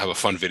 I have a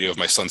fun video of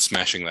my son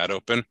smashing that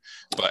open.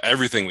 But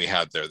everything we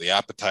had there, the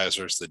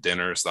appetizers, the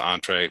dinners, the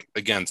entree,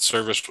 again,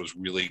 service was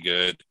really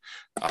good.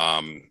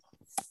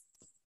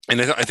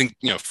 And I think,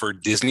 for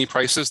Disney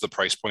prices, the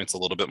price point's a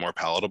little bit more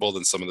palatable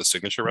than some of the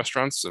signature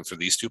restaurants. And for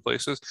these two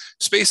places,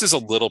 Space is a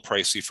little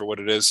pricey for what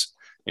it is.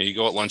 You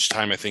go at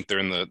lunchtime, I think they're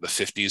in the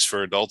 50s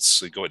for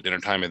adults. You go at dinner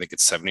time, I think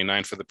it's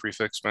 $79 for the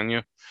prefix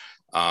menu.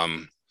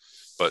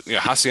 But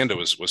Hacienda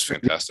was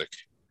fantastic.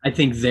 I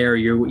think there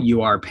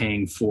you are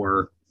paying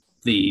for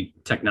the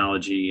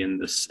technology and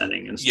the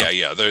setting and stuff.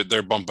 Yeah,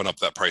 they're bumping up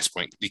that price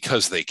point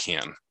because they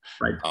can.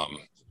 Right.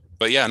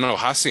 But yeah, no,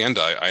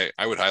 Hacienda,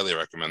 I would highly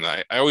recommend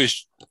that. I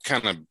always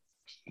kind of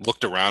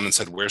looked around and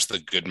said, where's the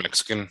good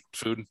Mexican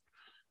food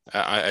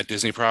at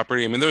Disney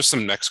property? I mean, there's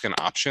some Mexican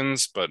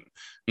options, but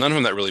none of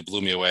them that really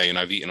blew me away. And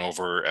I've eaten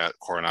over at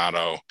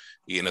Coronado,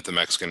 eaten at the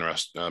Mexican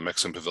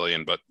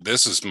Pavilion, but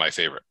this is my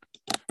favorite.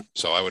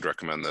 So I would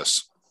recommend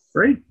this.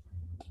 Great.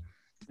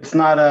 It's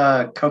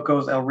not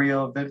Coco's El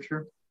Rio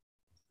Adventure?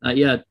 Not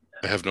yet.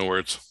 I have no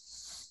words.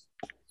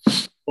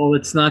 Well,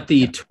 it's not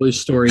the Toy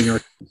Story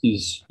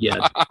Narcoossee's yet.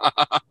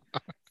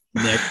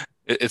 Nick.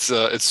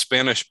 It's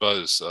Spanish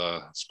Buzz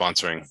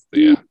sponsoring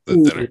the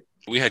dinner.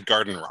 We had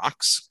Garden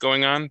Rocks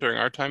going on during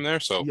our time there.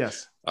 So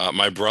Yes.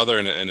 My brother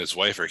and his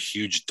wife are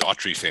huge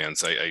Daughtry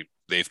fans.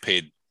 They've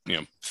paid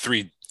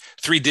three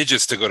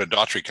digits to go to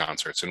Daughtry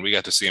concerts, and we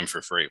got to see them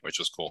for free, which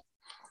was cool.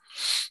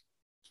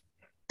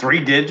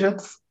 3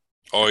 digits?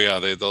 Oh yeah,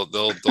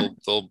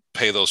 they'll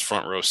pay those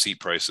front row seat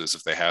prices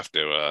if they have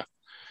to.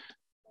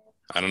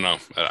 I don't know.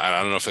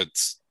 I don't know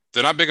if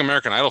they're not big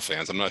American Idol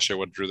fans. I'm not sure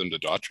what drew them to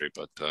Daughtry,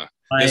 but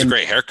he has a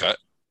great haircut.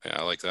 Yeah,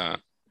 I like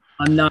that.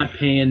 I'm not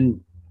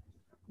paying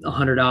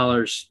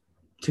 $100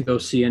 to go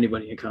see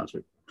anybody in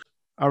concert.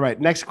 All right.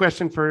 Next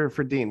question for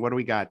Dean. What do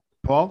we got?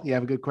 Paul, you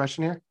have a good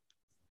question here?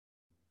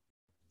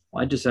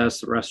 Well, I just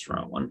asked the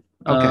restaurant one.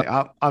 Okay,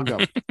 I'll go.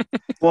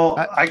 Well,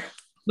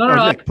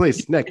 No. Nick,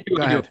 please. Nick,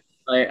 go ahead.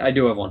 I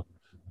do have one.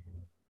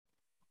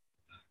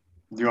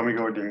 Do you want me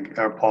to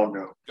go or Paul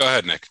go? Go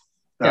ahead, Nick.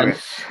 Okay.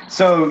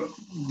 So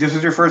this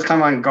is your first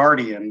time on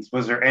Guardians.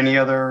 Was there any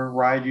other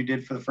ride you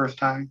did for the first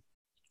time?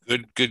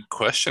 Good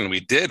question. We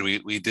did.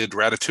 We did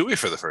Ratatouille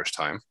for the first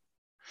time.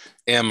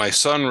 And my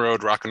son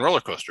rode Rock and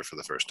Roller Coaster for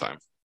the first time.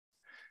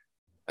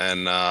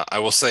 And I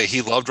will say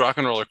he loved Rock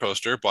and Roller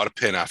Coaster, bought a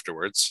pin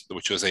afterwards,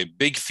 which was a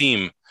big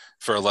theme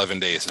for 11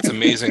 days. It's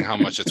amazing how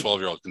much a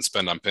 12-year-old can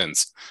spend on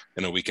pins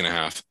in a week and a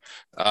half.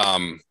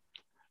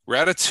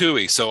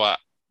 Ratatouille. So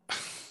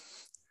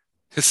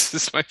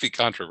this might be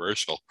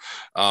controversial.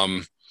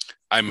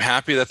 I'm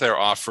happy that they're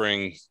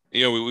offering,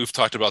 we've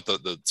talked about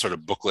the sort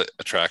of booklet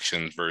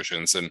attraction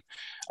versions, and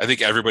I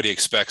think everybody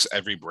expects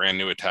every brand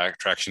new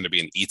attraction to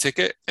be an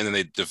e-ticket, and then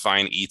they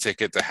define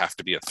e-ticket to have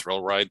to be a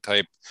thrill ride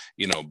type,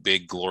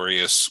 big,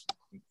 glorious,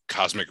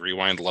 cosmic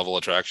rewind level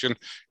attraction.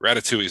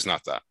 Ratatouille is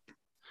not that.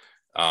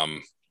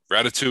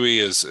 Ratatouille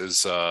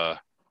is I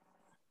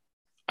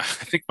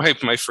think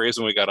my phrase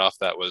when we got off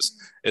that was,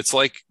 it's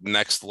like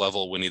next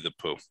level Winnie the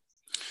Pooh.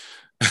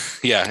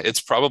 Yeah,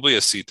 it's probably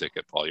a C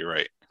ticket, Paul. You're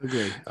right.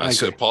 Agree.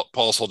 So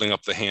Paul's holding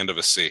up the hand of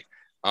a C.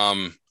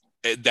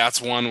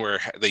 That's one where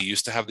they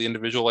used to have the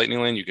individual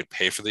Lightning Lane. You could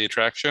pay for the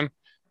attraction.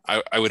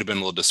 I would have been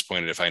a little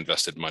disappointed if I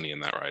invested money in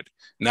that ride.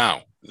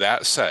 Now,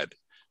 that said,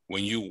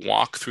 when you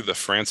walk through the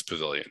France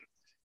Pavilion,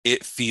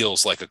 it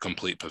feels like a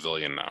complete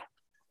pavilion now.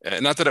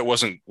 Not that it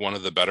wasn't one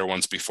of the better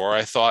ones before,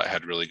 I thought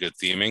had really good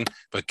theming,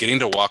 but getting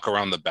to walk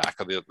around the back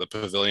of the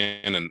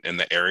pavilion and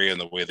the area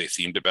and the way they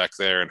themed it back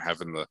there, and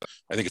having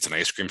I think it's an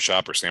ice cream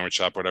shop or sandwich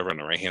shop, or whatever, on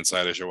the right-hand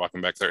side as you're walking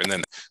back there. And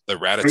then the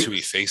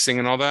Ratatouille facing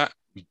and all that,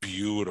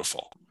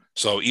 beautiful.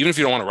 So even if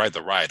you don't want to ride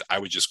the ride, I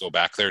would just go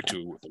back there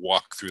to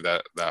walk through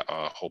that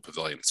whole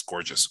pavilion. It's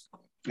gorgeous.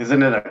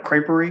 Isn't it a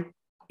creperie?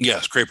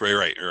 Yes, creperie,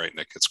 right. You're right,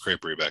 Nick. It's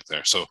creperie back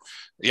there. So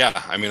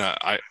yeah, I mean,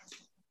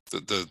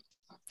 the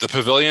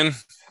pavilion,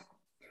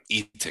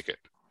 e-ticket.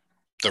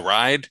 The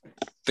ride,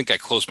 I think I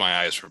closed my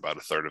eyes for about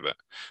a third of it.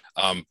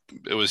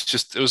 It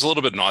was a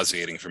little bit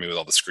nauseating for me with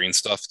all the screen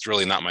stuff. It's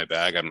really not my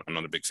bag. I'm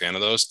not a big fan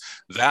of those.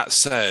 That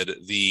said,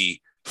 the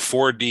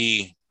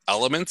 4D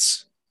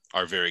elements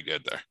are very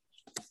good there.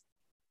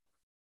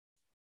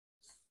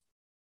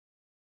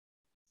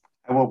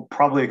 I will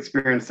probably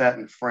experience that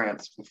in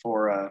France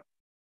before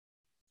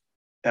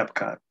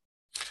Epcot.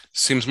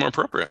 Seems more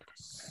appropriate.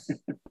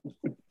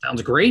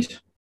 Sounds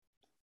great.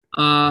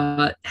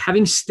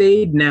 Having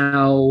stayed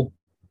now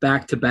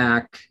back to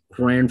back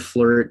Grand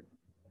Floridian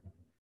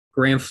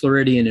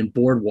and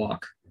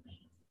Boardwalk,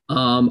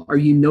 are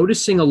you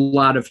noticing a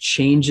lot of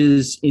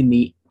changes in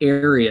the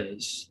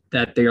areas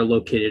that they are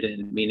located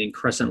in, meaning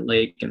Crescent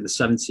Lake and the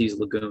Seven Seas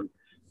Lagoon,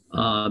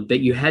 that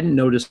you hadn't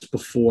noticed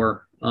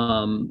before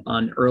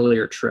on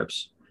earlier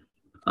trips,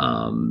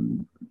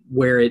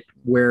 where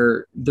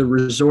the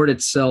resort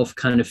itself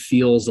kind of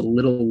feels a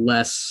little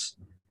less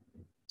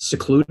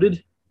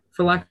secluded,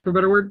 for lack of a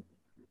better word?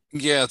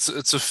 Yeah,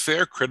 it's a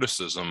fair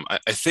criticism.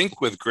 I think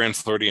with Grand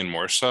Floridian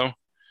more so.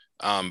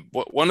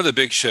 One of the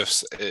big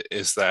shifts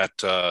is that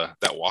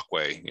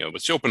walkway,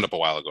 which opened up a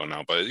while ago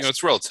now, but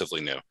it's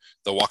relatively new.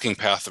 The walking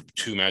path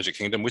to Magic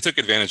Kingdom, we took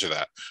advantage of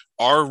that.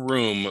 Our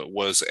room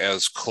was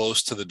as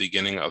close to the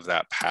beginning of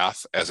that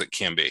path as it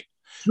can be.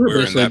 Sure, we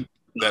were in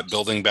that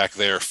building back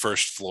there,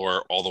 first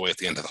floor, all the way at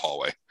the end of the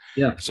hallway.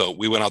 Yeah. So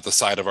we went out the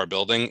side of our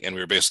building and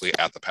we were basically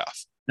at the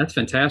path. That's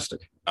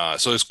fantastic.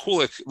 So it's a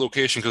cool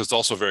location because it's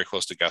also very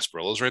close to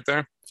Gasparillo's right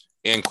there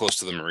and close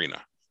to the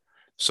marina.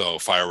 So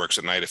fireworks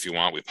at night, if you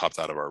want, we popped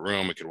out of our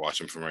room. We could watch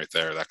them from right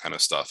there, that kind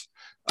of stuff.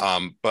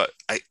 But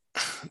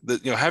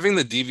having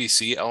the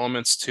DVC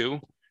elements too,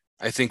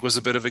 I think was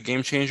a bit of a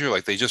game changer.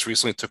 Like they just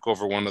recently took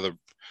over one of the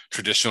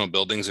traditional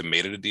buildings and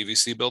made it a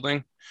DVC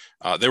building.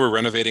 They were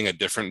renovating a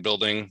different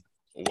building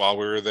while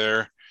we were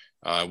there,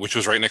 which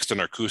was right next to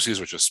Narcoossee's,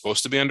 which was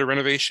supposed to be under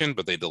renovation,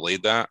 but they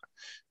delayed that,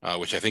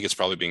 which I think is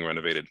probably being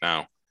renovated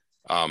now.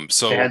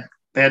 So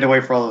they had to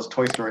wait for all those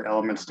Toy Story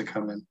elements to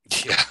come in.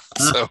 Yeah.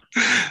 So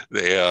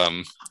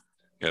they,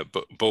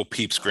 Bo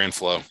Peep's Grand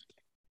Flow.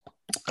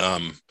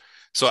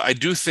 So I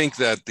do think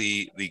that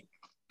it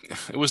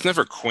was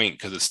never quaint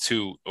because it's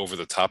too over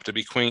the top to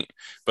be quaint,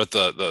 but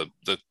the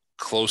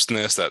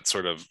closeness, that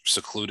sort of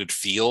secluded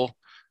feel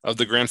of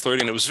the Grand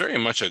Floridian, it was very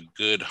much a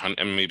good,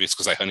 maybe it's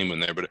because I honeymoon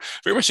there, but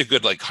very much a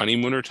good like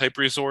honeymooner type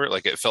resort.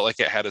 Like it felt like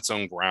it had its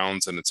own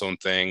grounds and its own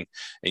thing,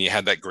 and you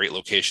had that great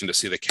location to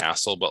see the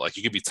castle, but like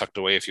you could be tucked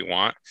away if you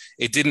want.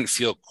 It didn't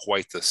feel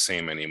quite the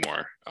same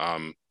anymore.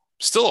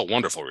 Still a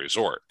wonderful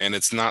resort, and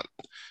it's not,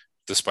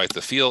 despite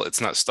the feel,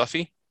 it's not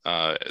stuffy.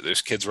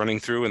 There's kids running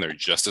through and they're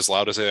just as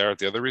loud as they are at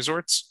the other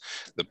resorts.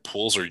 The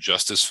pools are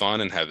just as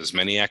fun and have as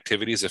many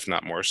activities, if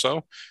not more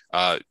so.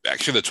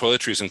 Actually, the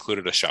toiletries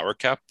included a shower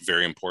cap,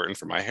 very important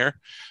for my hair.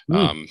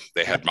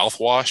 They had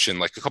mouthwash and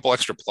like a couple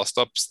extra plus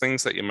ups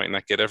things that you might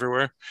not get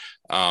everywhere.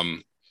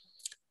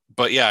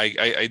 But yeah,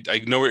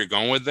 I know where you're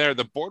going with there.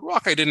 The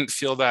boardwalk, I didn't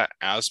feel that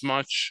as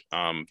much.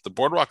 The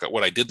boardwalk,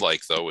 what I did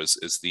like though is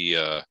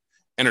the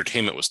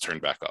entertainment was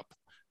turned back up.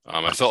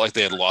 I felt like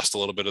they had lost a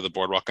little bit of the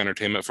boardwalk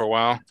entertainment for a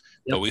while,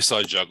 but we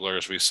saw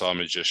jugglers, we saw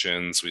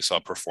magicians, we saw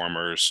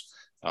performers.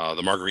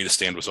 The margarita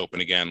stand was open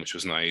again, which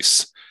was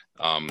nice.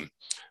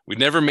 We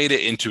never made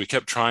it into, we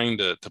kept trying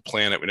to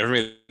plan it. We never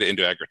made it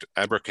into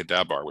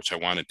Abracadabra, which I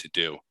wanted to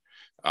do.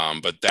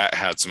 But that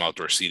had some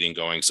outdoor seating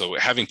going. So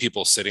having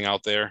people sitting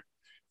out there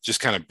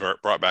just kind of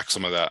brought back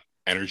some of that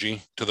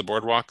energy to the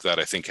boardwalk that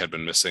I think had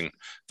been missing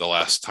the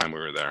last time we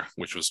were there,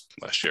 which was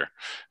last year.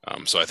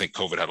 So I think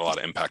COVID had a lot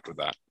of impact with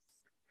that.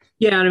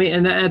 Yeah, I mean,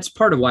 and that's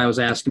part of why I was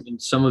asking.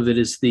 Some of it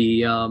is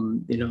the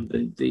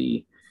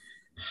the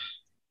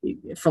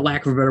for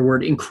lack of a better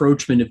word,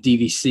 encroachment of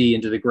DVC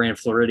into the Grand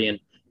Floridian.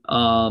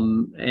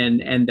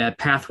 And that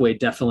pathway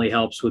definitely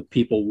helps with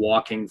people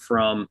walking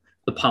from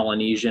the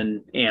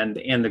Polynesian and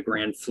the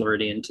Grand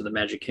Floridian to the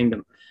Magic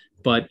Kingdom.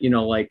 But,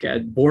 like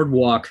at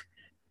Boardwalk,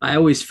 I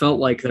always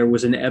felt like there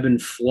was an ebb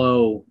and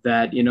flow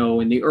that,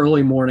 in the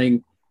early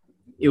morning,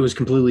 it was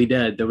completely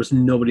dead. There was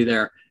nobody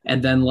there.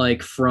 And then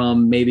like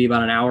from maybe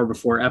about an hour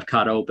before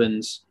Epcot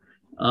opens,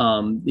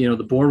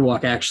 the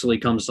Boardwalk actually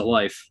comes to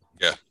life.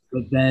 Yeah.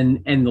 But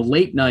then, and the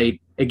late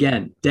night,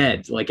 again,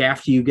 dead. Like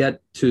after you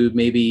get to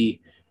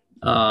maybe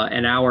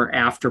an hour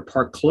after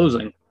park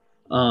closing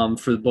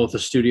for both the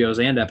studios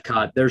and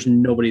Epcot, there's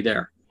nobody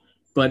there.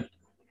 But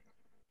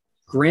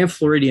Grand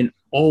Floridian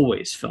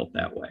always felt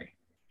that way.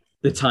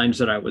 The times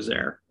that I was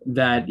there,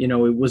 that, it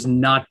was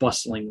not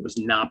bustling, it was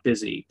not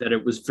busy, that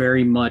it was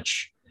very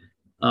much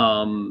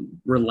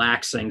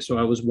relaxing. So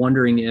I was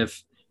wondering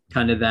if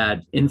kind of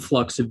that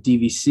influx of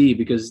DVC,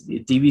 because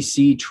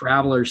DVC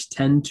travelers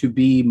tend to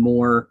be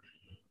more,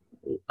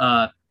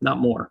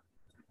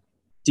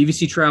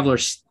 DVC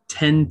travelers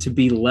tend to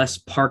be less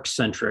park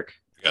centric.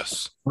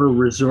 Yes. Or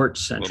resort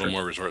centric. A little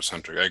more resort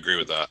centric. I agree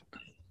with that.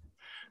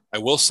 I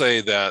will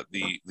say that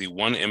the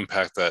one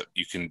impact that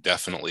you can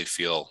definitely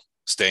feel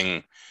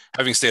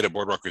having stayed at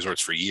Boardwalk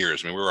Resorts for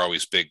years. I mean, we were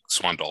always big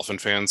Swan Dolphin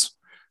fans.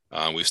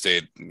 We've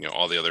stayed,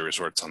 all the other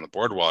resorts on the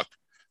boardwalk.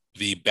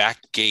 The back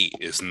gate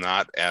is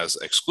not as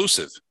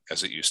exclusive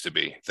as it used to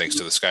be, thanks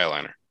to the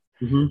Skyliner.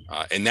 Mm-hmm.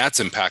 And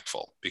that's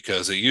impactful,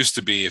 because it used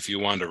to be if you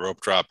wanted to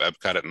rope drop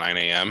Epcot at 9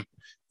 a.m.,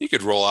 you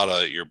could roll out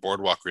of your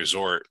Boardwalk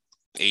Resort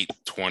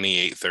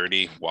 8:20,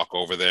 8:30, walk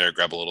over there,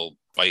 grab a little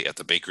bite at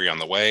the bakery on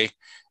the way,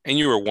 and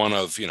you were one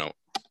of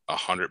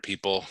 100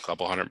 people, a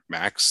couple hundred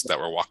max, that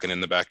were walking in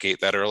the back gate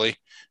that early.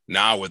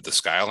 Now with the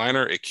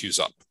Skyliner, it queues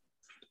up,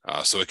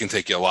 so it can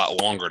take you a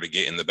lot longer to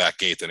get in the back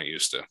gate than it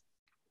used to.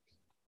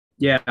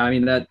 Yeah, I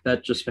mean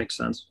that just makes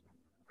sense.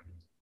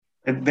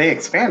 They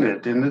expanded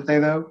it, didn't they?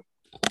 Though,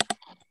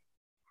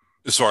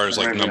 as far as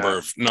like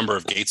number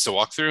of gates to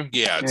walk through,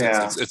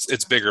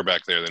 it's bigger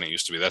back there than it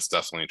used to be. That's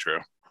definitely true.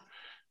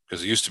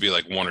 Because it used to be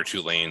like one or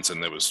two lanes,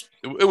 and it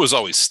was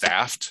always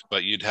staffed,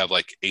 but you'd have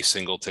like a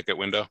single ticket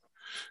window.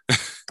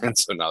 And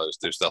so now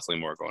there's definitely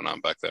more going on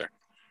back there.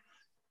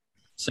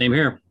 Same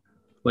here.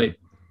 Wait.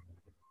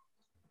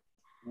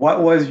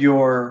 What was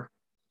your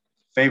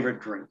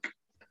favorite drink?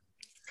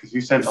 Because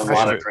you sent a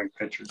lot of drink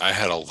pictures. I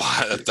had a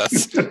lot.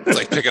 It's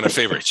like picking a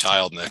favorite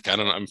child, Nick. I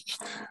don't know.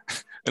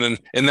 And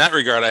in that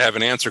regard, I have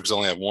an answer because I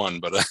only have one,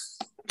 but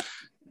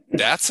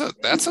that's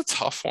a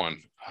tough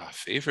one.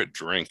 Favorite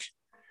drink.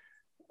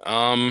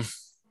 I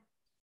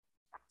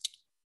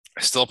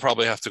still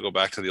probably have to go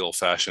back to the old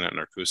fashioned at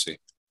Narcoossee.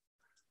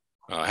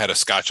 I had a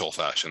Scotch old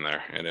fashioned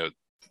there, and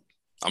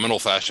I'm an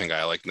old fashioned guy.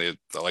 I like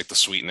the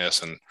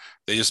sweetness, and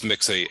they just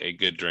mix a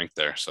good drink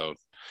there. So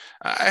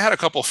I had a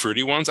couple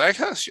fruity ones. I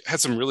had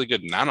some really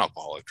good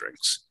non-alcoholic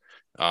drinks.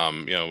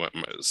 I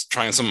was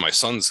trying some of my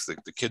son's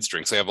the kids'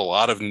 drinks. They have a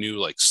lot of new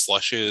like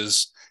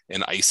slushes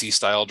and icy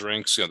style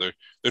drinks.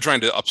 They're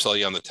trying to upsell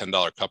you on the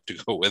 $10 cup to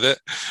go with it.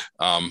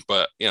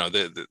 But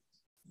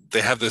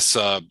they have this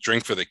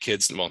drink for the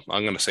kids. Well,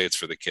 I'm going to say it's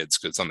for the kids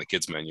because it's on the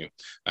kids menu.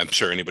 I'm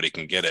sure anybody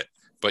can get it.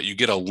 But you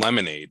get a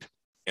lemonade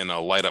in a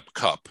light up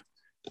cup,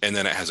 and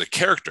then it has a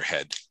character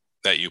head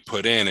that you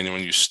put in, and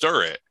when you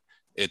stir it,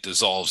 it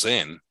dissolves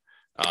in.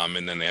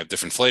 And then they have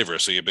different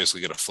flavors. So you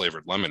basically get a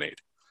flavored lemonade.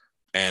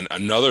 And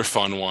another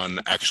fun one,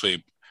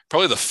 actually,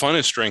 probably the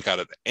funnest drink out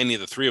of any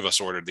of the three of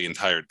us ordered the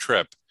entire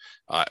trip,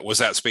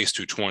 was at Space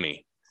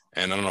 220.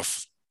 And I don't know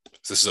if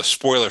this is a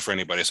spoiler for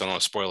anybody, so I don't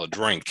want to spoil a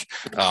drink,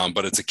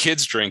 but it's a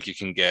kid's drink you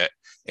can get,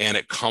 and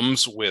it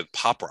comes with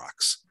Pop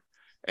Rocks.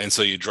 And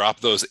so you drop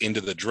those into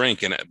the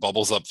drink, and it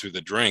bubbles up through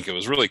the drink. It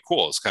was really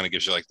cool. It kind of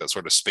gives you like that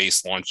sort of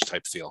space launch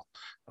type feel.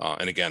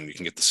 And again, you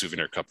can get the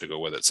souvenir cup to go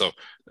with it. So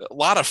a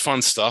lot of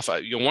fun stuff.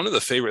 One of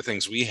the favorite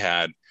things we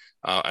had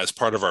as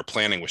part of our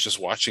planning was just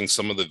watching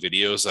some of the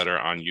videos that are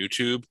on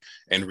YouTube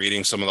and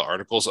reading some of the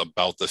articles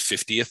about the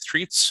 50th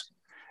treats.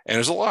 And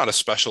there's a lot of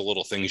special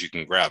little things you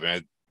can grab.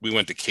 And we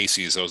went to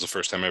Casey's. That was the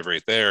first time I ever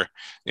ate there.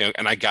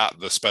 And I got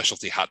the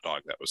specialty hot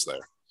dog that was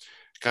there.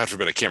 God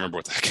forbid, I can't remember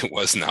what the heck it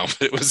was now,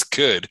 but it was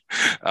good.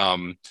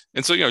 And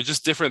so,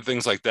 just different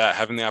things like that,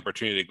 having the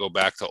opportunity to go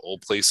back to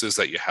old places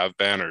that you have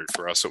been, or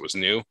for us, it was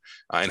new,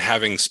 and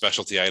having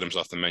specialty items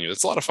off the menu.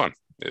 It's a lot of fun.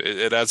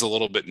 It adds a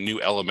little bit new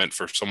element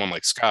for someone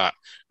like Scott,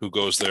 who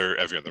goes there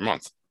every other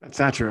month. That's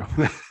not true.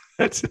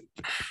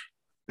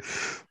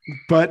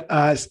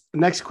 But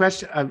next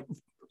question.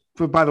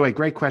 But by the way,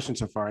 great question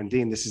so far. And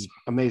Dean, this is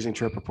amazing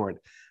trip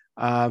report.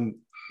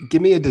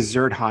 Give me a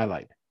dessert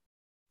highlight.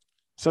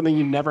 Something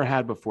you never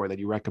had before that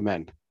you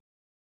recommend.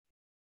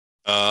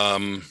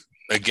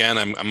 Again,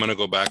 I'm going to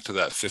go back to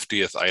that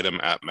 50th item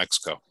at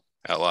Mexico.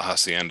 at La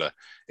Hacienda.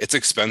 It's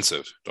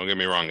expensive. Don't get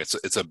me wrong.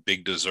 It's a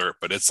big dessert,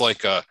 but it's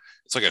like a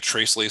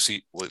Tres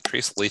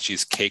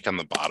Leches cake on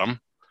the bottom,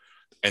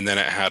 and then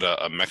it had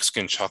a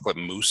Mexican chocolate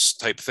mousse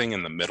type thing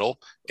in the middle,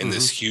 and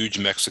this huge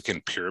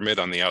Mexican pyramid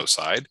on the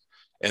outside.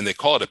 And they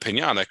call it a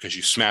piñata because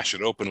you smash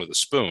it open with a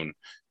spoon,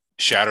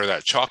 shatter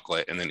that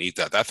chocolate, and then eat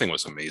that. That thing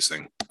was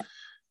amazing.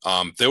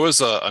 There was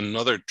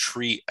another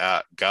treat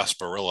at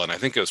Gasparilla, and I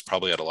think it was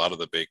probably at a lot of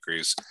the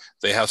bakeries.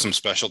 They have some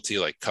specialty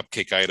like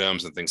cupcake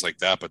items and things like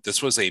that, but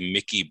this was a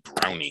Mickey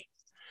brownie,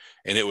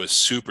 and it was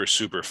super,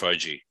 super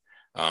fudgy.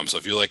 So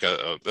if you like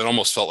it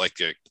almost felt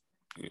like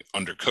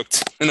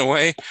undercooked in a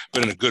way,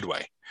 but in a good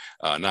way.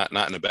 Not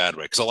in a bad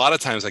way. Because a lot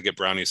of times I get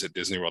brownies at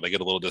Disney World, I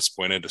get a little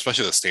disappointed,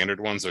 especially the standard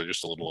ones. They're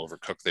just a little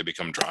overcooked. They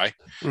become dry.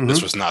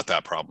 This was not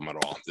that problem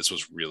at all. This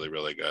was really,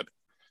 really good.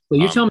 Well,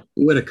 you tell me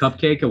you had a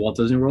cupcake at Walt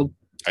Disney World?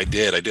 I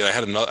did. I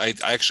had another. I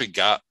actually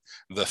got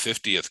the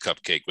 50th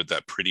cupcake with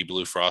that pretty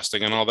blue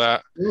frosting and all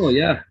that. Oh,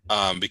 yeah.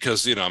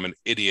 Because, I'm an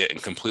idiot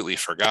and completely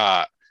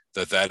forgot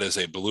that is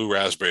a blue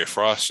raspberry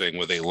frosting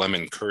with a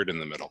lemon curd in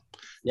the middle.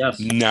 Yes.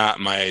 Not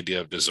my idea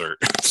of dessert.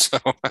 So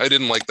I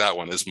didn't like that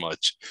one as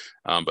much.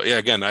 But yeah,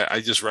 again,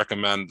 I just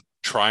recommend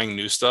trying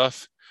new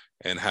stuff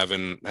and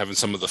having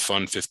some of the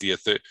fun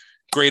 50th.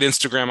 Great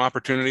Instagram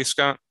opportunity,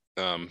 Scott,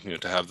 to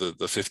have the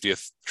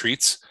 50th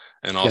treats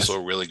and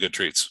also really good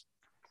treats.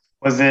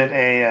 Was it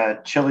a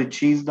chili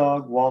cheese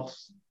dog,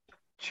 Walt's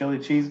chili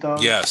cheese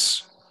dog?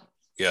 Yes,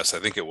 I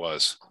think it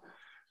was.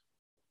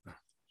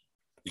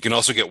 You can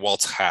also get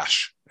Walt's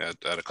hash at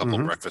a couple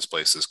of breakfast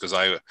places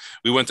because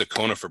we went to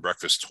Kona for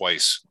breakfast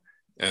twice,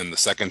 and the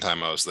second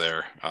time I was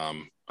there,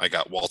 I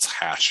got Walt's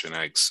hash and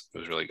eggs. It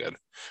was really good,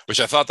 which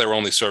I thought they were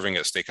only serving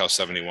at Steakhouse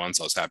 71,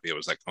 so I was happy it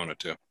was at Kona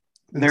too.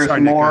 There's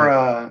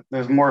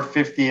more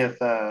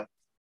 50th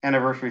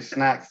anniversary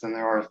snacks than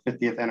there are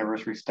 50th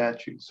anniversary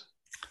statues.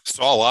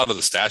 Saw a lot of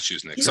the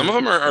statues, Nick. Some of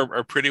them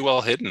are pretty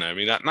well hidden. I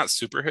mean, not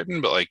super hidden,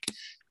 but like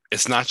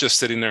it's not just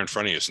sitting there in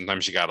front of you.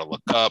 Sometimes you got to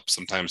look up.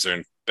 Sometimes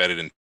they're embedded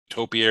in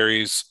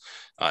topiaries.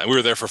 And we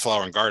were there for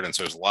Flower and Garden,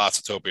 so there's lots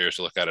of topiaries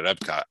to look at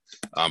Epcot.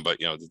 But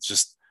it's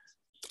just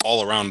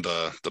all around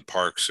the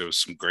parks. There was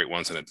some great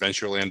ones in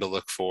Adventureland to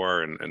look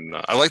for, and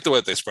I like the way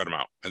that they spread them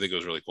out. I think it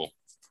was really cool.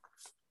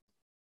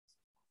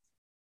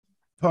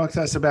 Talk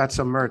to us about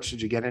some merch.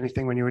 Did you get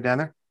anything when you were down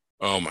there?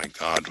 Oh my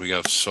God, we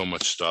have so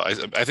much stuff.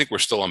 I think we're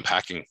still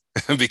unpacking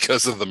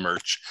because of the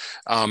merch.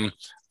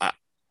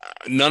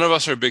 None of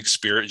us are big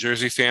Spirit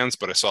jersey fans,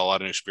 but I saw a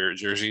lot of new Spirit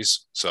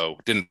jerseys, so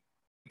didn't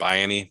buy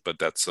any, but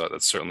that's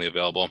certainly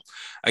available.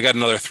 I got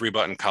another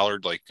 3-button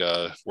collared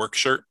work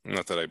shirt.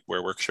 Not that I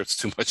wear work shirts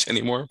too much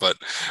anymore, but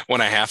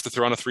when I have to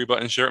throw on a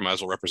 3-button shirt, I might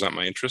as well represent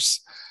my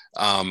interests.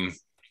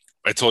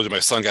 I told you my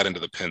son got into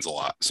the pins a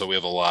lot, so we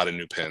have a lot of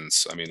new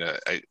pins. I mean,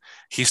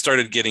 he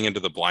started getting into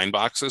the blind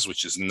boxes,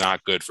 which is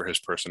not good for his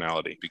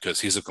personality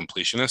because he's a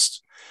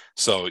completionist.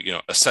 So,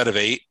 a set of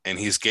 8, and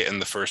he's getting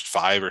the first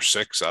 5 or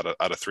 6 out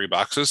of 3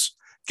 boxes.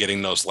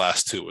 Getting those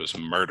last 2 was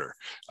murder,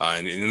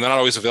 and they're not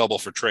always available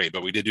for trade.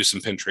 But we did do some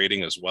pin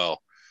trading as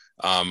well.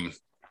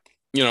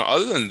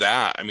 Other than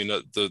that, I mean,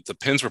 the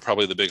pins were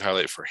probably the big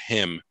highlight for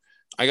him.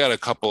 I got a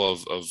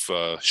couple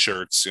of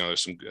shirts.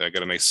 I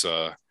got a nice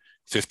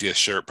 50th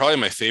shirt. Probably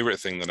my favorite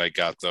thing that I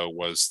got though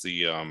was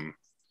the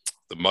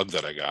mug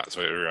that I got.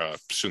 So I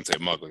shouldn't say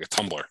mug, like a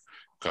tumbler,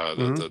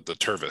 the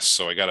Tervis.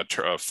 So I got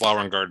a Flower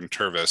and Garden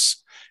Tervis,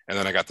 and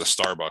then I got the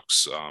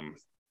Starbucks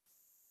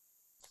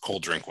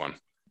cold drink one.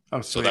 Oh,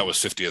 so that was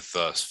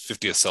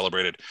 50th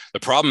celebrated. The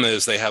problem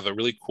is they have a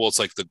really cool, it's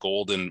like the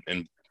gold and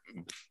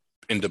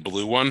into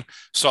blue one.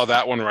 Saw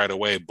that one right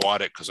away,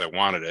 bought it because I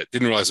wanted it.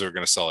 Didn't realize they were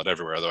going to sell it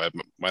everywhere, though I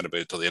might have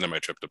waited till the end of my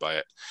trip to buy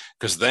it.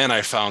 Because then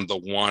I found the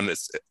one,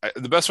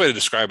 the best way to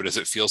describe it is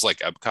it feels like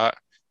Epcot.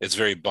 It's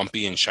very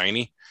bumpy and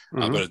shiny.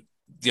 But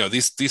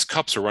these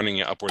cups are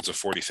running upwards of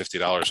 $40,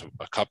 $50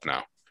 a cup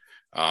now.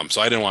 So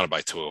I didn't want to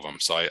buy 2 of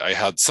them. So I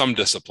had some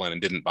discipline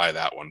and didn't buy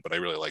that one, but I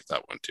really like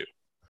that one too.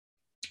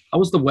 How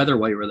was the weather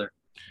while you were there?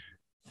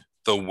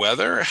 The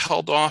weather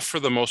held off for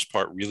the most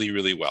part really,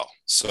 really well.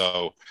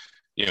 So,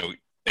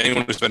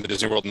 anyone who's been to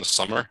Disney World in the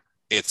summer,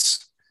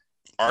 it's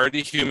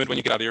already humid when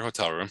you get out of your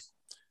hotel room.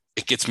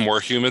 It gets more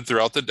humid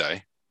throughout the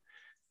day.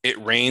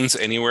 It rains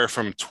anywhere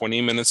from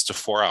 20 minutes to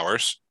 4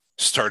 hours,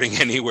 starting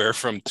anywhere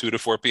from 2 to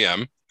 4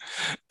 p.m.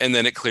 And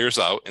then it clears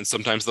out. And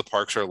sometimes the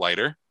parks are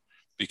lighter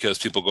because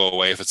people go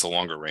away if it's a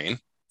longer rain.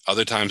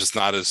 Other times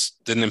it's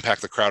didn't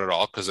impact the crowd at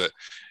all because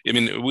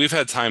we've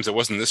had times, it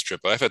wasn't this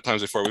trip, but I've had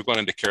times before we've gone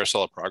into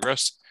Carousel of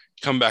Progress,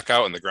 come back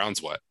out and the ground's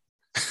wet.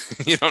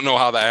 You don't know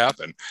how that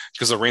happened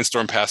because the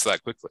rainstorm passed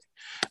that quickly.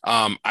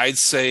 I'd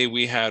say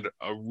we had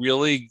a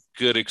really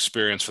good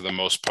experience for the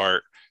most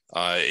part.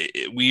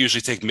 We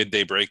usually take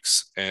midday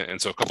breaks.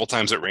 And so a couple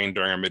times it rained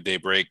during our midday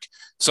break.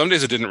 Some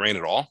days it didn't rain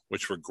at all,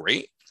 which were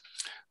great.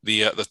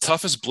 The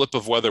toughest blip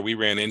of weather we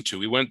ran into,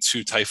 we went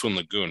to Typhoon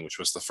Lagoon, which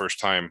was the first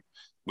time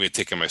we had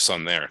taken my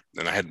son there,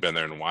 and I hadn't been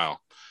there in a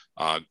while.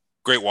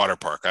 Great water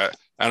park. I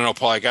don't know,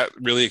 Paul, I got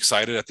really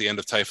excited at the end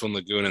of Typhoon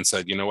Lagoon and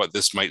said, you know what,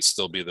 this might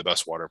still be the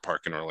best water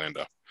park in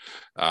Orlando.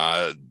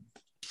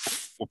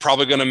 We're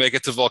probably going to make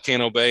it to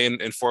Volcano Bay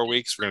in 4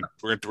 weeks. We're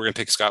gonna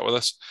take Scott with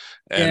us,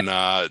 and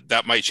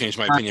that might change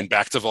my opinion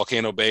back to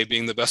Volcano Bay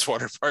being the best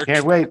water park.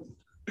 Can't wait.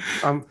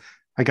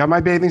 I got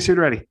my bathing suit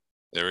ready.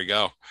 There we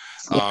go.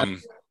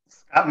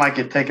 That might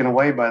get taken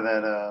away by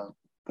that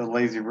the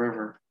lazy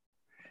river.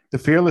 The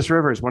Fearless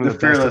River is one of the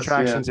best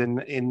attractions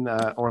in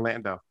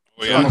Orlando.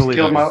 Oh, yeah.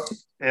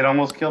 It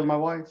almost killed my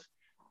wife.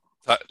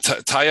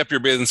 Tie up your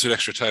bathing suit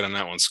extra tight on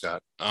that one,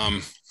 Scott.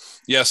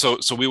 Yeah, so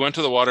we went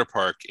to the water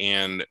park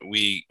and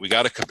we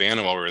got a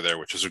cabana while we were there,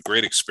 which was a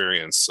great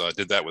experience.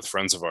 Did that with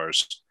friends of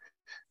ours,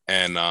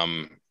 and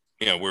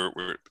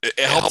it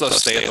helped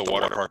us stay at the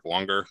water park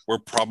longer. We're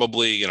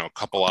probably a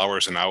couple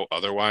hours and out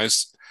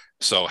otherwise.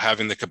 So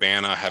having the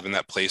cabana, having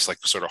that place like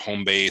sort of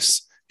home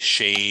base,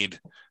 shade,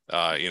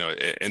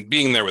 and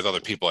being there with other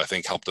people, I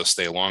think helped us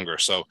stay longer.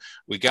 So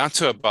we got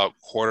to about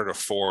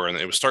 3:45 and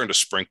it was starting to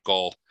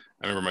sprinkle.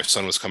 I remember my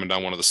son was coming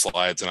down one of the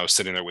slides and I was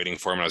sitting there waiting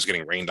for him and I was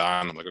getting rained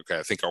on. I'm like, okay,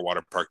 I think our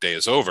water park day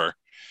is over.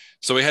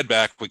 So we head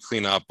back, we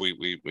clean up,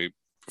 we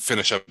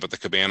finish up at the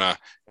cabana,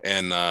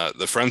 and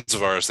the friends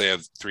of ours, they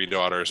have 3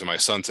 daughters, and my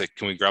son said,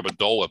 can we grab a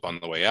Dole Whip on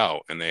the way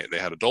out? And they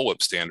had a Dole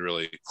Whip stand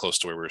really close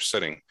to where we were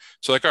sitting.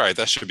 So like, all right,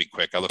 that should be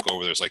quick. I look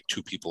over, there's like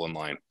 2 people in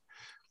line.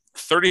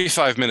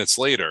 35 minutes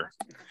later,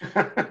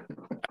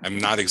 I'm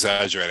not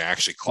exaggerating, I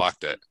actually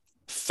clocked it.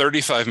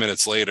 35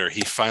 minutes later,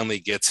 he finally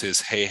gets his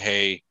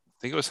Hey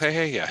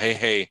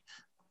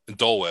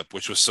Dole Whip,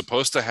 which was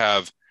supposed to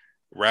have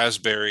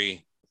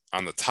raspberry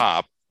on the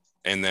top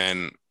and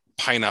then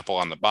pineapple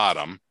on the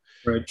bottom.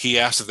 Right. He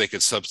asked if they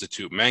could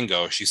substitute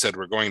mango. She said,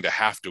 we're going to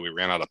have to. We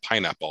ran out of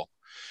pineapple.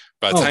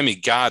 By the time he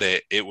got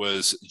it, it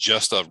was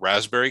just a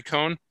raspberry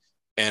cone,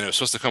 and it was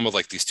supposed to come with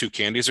like these 2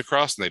 candies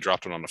across, and they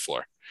dropped it on the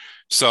floor.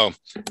 So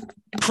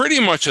pretty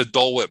much a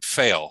Dole Whip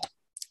fail.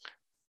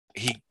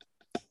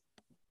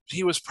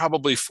 He was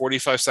probably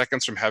 45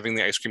 seconds from having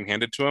the ice cream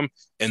handed to him,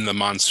 and the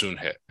monsoon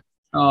hit.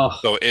 Oh,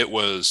 So it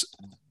was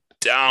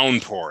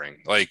downpouring,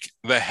 like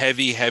the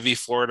heavy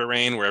Florida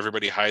rain where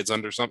everybody hides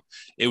under something.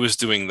 It was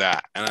doing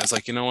that. And I was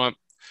like, you know what?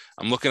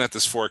 I'm looking at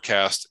this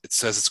forecast. It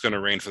says it's going to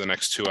rain for the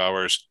next 2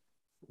 hours.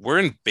 We're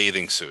in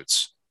bathing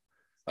suits.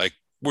 Like,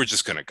 we're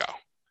just going to go.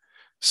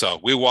 So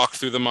we walked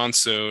through the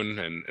monsoon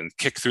and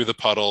kicked through the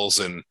puddles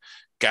and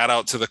got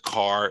out to the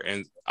car.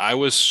 And I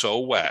was so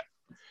wet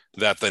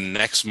that the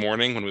next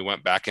morning when we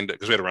went back into,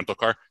 because we had a rental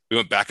car, we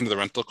went back into the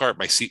rental car,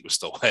 my seat was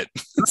still wet.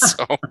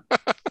 So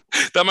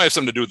that might have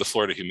something to do with the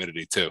Florida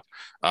humidity too.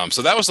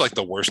 So that was like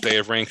the worst day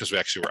of rain because we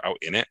actually were out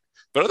in it.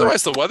 But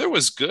otherwise the weather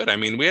was good. I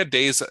mean, we had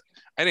days,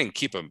 I didn't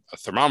keep a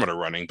thermometer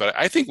running, but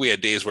I think we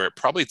had days where it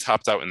probably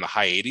topped out in the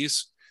high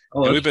 80s.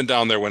 Oh, and we've been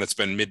down there when it's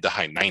been mid to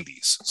high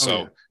 90s. So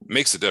yeah. It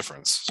makes a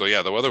difference. So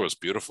yeah, the weather was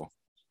beautiful.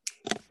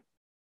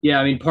 yeah.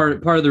 I mean,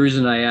 part of the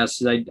reason I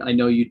asked is I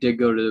know you did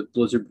go to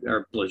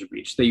Blizzard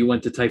Beach, that you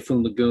went to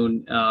Typhoon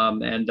Lagoon,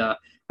 and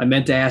I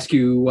meant to ask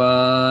you,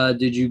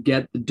 did you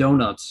get the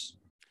donuts?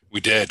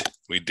 We did.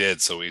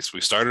 So we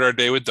started our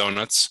day with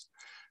donuts,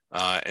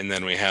 and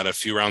then we had a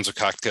few rounds of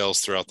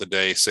cocktails throughout the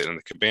day, sitting in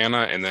the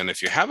cabana. And then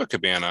if you have a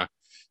cabana,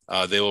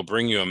 they will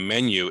bring you a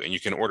menu and you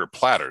can order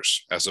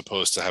platters as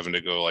opposed to having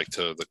to go like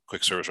to the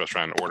quick service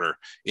restaurant and order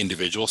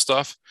individual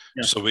stuff.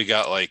 Yeah. So we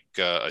got like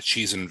a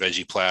cheese and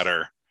veggie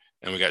platter,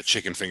 and we got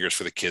chicken fingers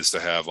for the kids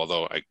to have,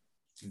 although I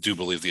do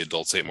believe the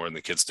adults ate more than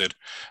the kids did.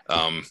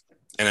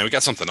 And then we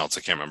got something else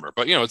I can't remember.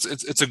 But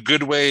it's a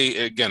good way,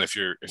 again, if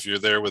you're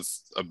there with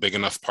a big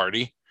enough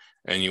party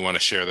and you want to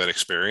share that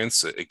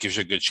experience, it gives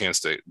you a good chance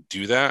to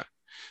do that.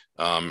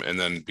 And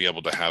then be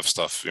able to have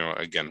stuff,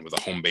 again, with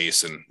a home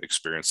base and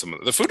experience some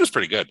of the food was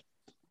pretty good.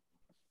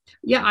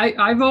 Yeah,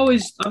 I've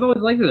always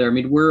liked it there. I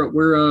mean,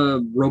 we're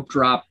a rope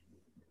drop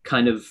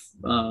kind of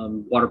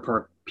water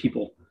park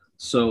people.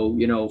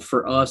 So,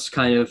 for us,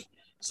 kind of,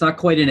 it's not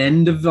quite an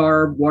end of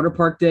our water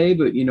park day,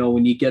 but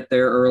when you get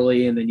there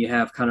early and then you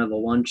have kind of the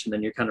lunch and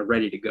then you're kind of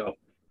ready to go.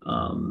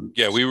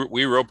 Yeah,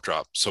 we rope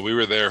dropped. So we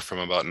were there from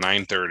about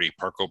 9:30.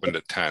 Park opened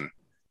at 10.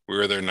 We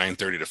were there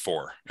 9:30 to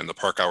 4, and the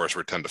park hours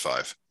were 10 to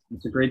 5.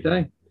 It's a great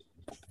day.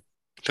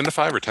 10 to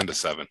 5 or 10 to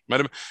 7.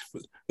 Might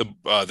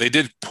have they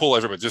did pull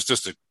everybody,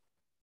 just to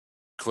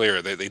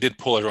clear, they did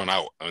pull everyone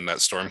out when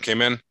that storm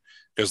came in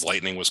because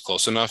lightning was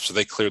close enough. So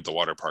they cleared the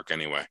water park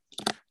anyway.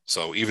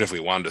 So even if we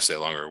wanted to stay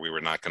longer, we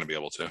were not going to be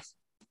able to.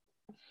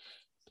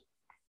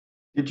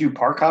 Did you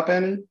park hop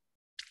any?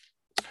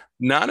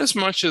 Not as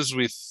much as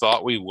we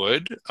thought we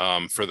would,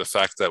 for the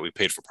fact that we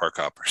paid for park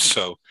hoppers.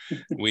 So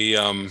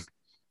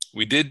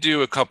we did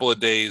do a couple of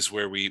days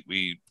where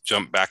we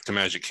jumped back to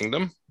Magic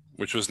Kingdom,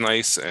 which was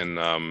nice.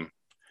 And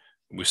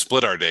we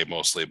split our day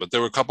mostly, but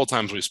there were a couple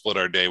times we split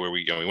our day where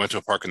we went to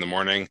a park in the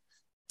morning,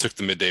 took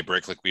the midday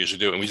break like we usually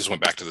do, and we just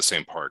went back to the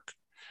same park.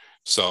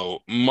 So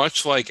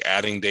much like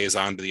adding days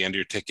on to the end of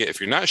your ticket, if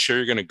you're not sure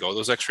you're going to go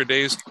those extra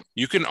days,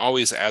 you can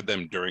always add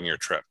them during your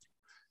trip.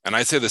 And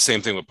I'd say the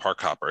same thing with park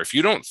hopper. If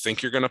you don't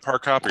think you're going to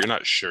park hop or you're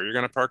not sure you're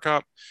going to park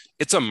hop,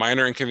 it's a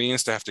minor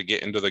inconvenience to have to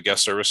get into the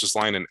guest services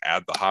line and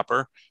add the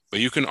hopper. but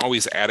you can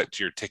always add it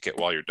to your ticket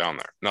while you're down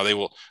there. Now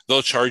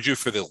they'll charge you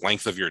for the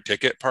length of your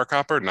ticket, Park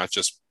Hopper, not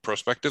just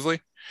prospectively.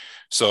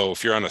 So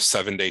if you're on a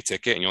 7-day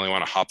ticket and you only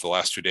want to hop the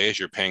last 2 days,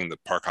 you're paying the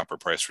Park Hopper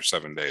price for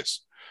 7 days.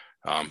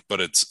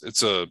 But it's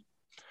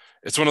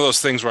one of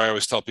those things where I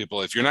always tell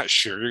people, if you're not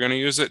sure you're going to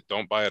use it,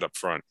 don't buy it up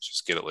front.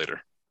 Just get it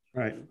later.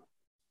 Right.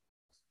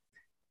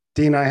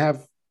 Dean, I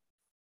have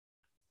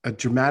a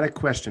dramatic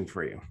question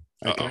for you.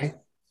 Okay.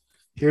 Uh-oh.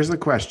 Here's the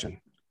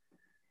question.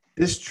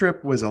 This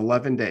trip was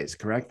 11 days,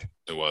 correct?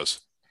 It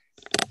was.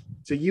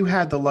 So you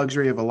had the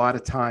luxury of a lot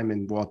of time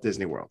in Walt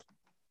Disney World.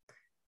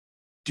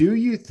 Do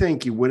you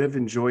think you would have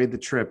enjoyed the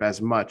trip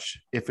as much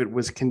if it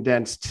was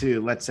condensed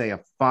to, let's say, a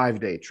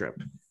 5-day trip,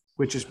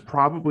 which is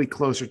probably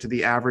closer to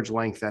the average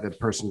length that a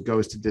person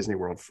goes to Disney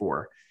World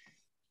for?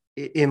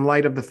 In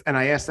light of and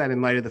I ask that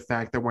in light of the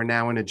fact that we're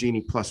now in a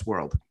Genie Plus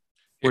world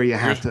where you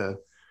have to.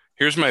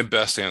 Here's my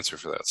best answer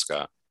for that,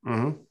 Scott.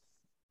 Mm-hmm.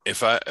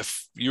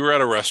 If you were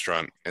at a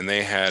restaurant and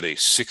they had a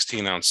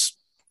 16-ounce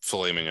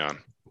filet mignon.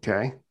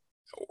 Okay.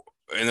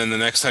 And then the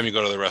next time you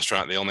go to the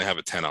restaurant, they only have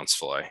a 10-ounce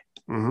filet.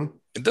 Mm-hmm.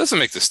 It doesn't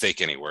make the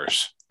steak any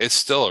worse. It's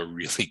still a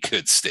really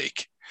good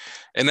steak.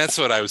 And that's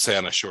what I would say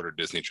on a shorter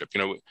Disney trip.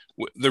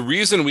 The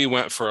reason we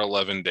went for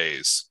 11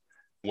 days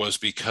was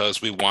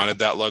because we wanted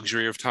that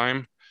luxury of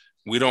time.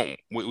 We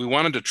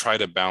wanted to try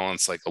to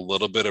balance like a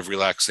little bit of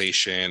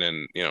relaxation.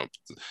 And,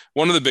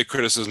 one of the big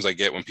criticisms I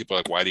get when people are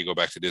like, why do you go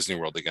back to Disney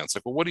World again? It's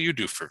like, well, what do you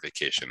do for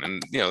vacation?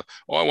 And, I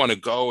want to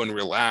go and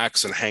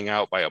relax and hang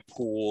out by a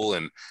pool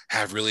and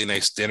have really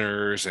nice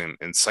dinners and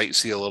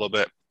sightsee a little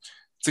bit.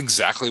 It's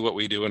exactly what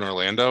we do in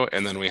Orlando.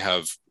 And then we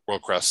have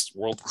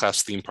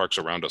world-class theme parks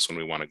around us when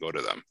we want to go to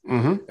them.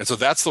 Mm-hmm. And so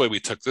that's the way we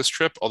took this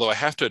trip. Although I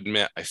have to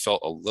admit, I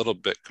felt a little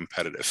bit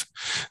competitive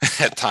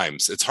at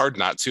times. It's hard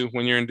not to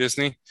when you're in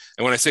Disney.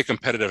 And when I say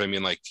competitive, I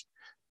mean like,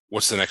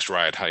 what's the next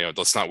ride? How,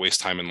 let's not waste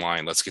time in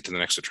line. Let's get to the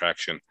next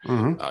attraction.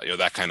 Mm-hmm.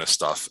 That kind of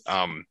stuff.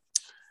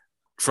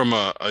 From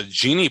a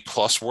Genie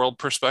Plus World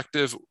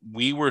perspective,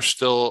 we were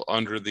still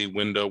under the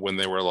window when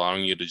they were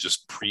allowing you to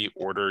just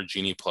pre-order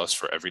Genie Plus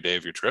for every day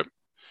of your trip.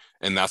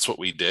 And that's what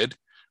we did.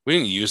 We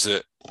didn't use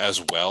it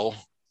as well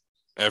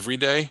every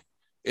day.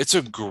 It's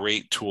a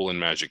great tool in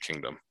Magic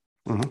Kingdom.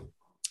 Mm-hmm.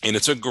 And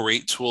it's a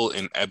great tool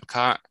in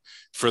Epcot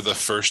for the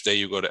first day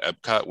you go to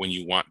Epcot when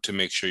you want to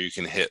make sure you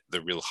can hit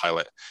the real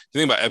highlight. The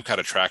thing about Epcot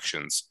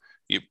attractions,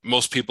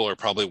 most people are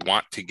probably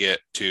want to get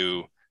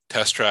to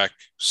Test Track,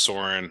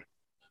 Soarin',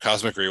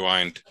 Cosmic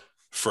Rewind,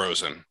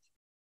 Frozen.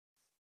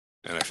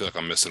 And I feel like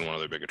I'm missing one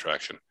other big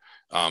attraction.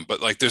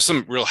 But like there's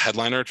some real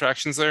headliner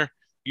attractions there.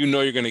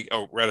 You're going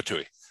to,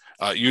 Ratatouille.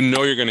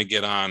 You're going to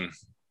get on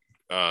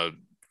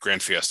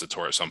Grand Fiesta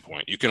Tour at some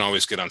point. You can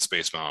always get on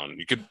Space Mountain.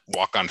 You could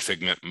walk on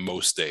Figment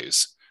most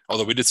days.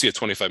 Although we did see a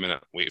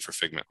 25-minute wait for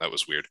Figment. That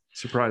was weird.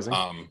 Surprising.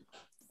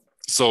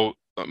 So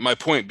my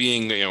point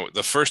being,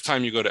 the first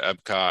time you go to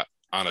Epcot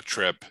on a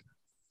trip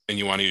and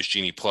you want to use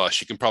Genie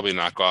Plus, you can probably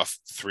knock off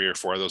 3 or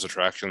 4 of those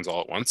attractions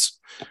all at once.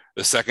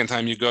 The second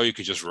time you go, you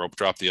could just rope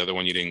drop the other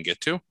one you didn't get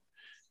to.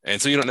 And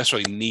so you don't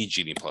necessarily need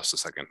Genie Plus the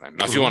second time.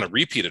 Now, if you want to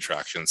repeat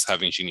attractions,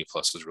 having Genie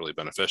Plus is really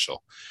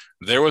beneficial.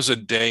 There was a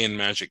day in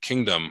Magic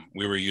Kingdom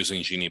we were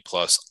using Genie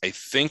Plus. I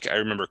think I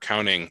remember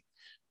counting,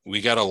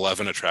 we got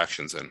 11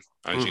 attractions in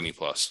on Genie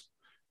Plus.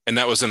 And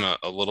that was in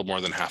a little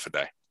more than half a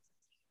day.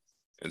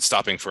 And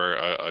stopping for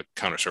a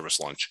counter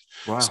service lunch.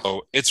 Wow.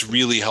 So it's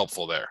really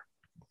helpful there.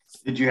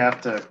 Did you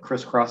have to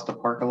crisscross the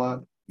park a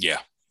lot? Yeah.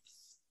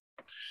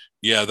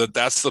 Yeah,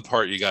 that's the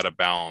part you got to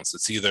balance.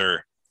 It's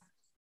either,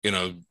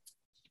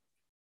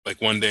 like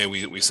one day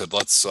we said,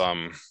 let's,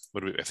 I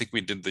think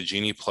we did the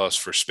Genie Plus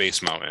for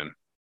Space Mountain.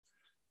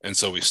 And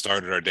so we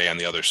started our day on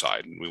the other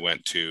side. We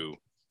went to,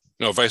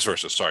 vice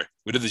versa. Sorry.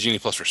 We did the Genie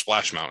Plus for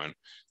Splash Mountain.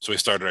 So we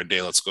started our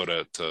day, let's go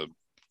to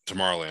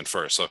Tomorrowland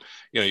first. So,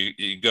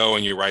 you go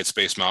and you ride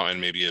Space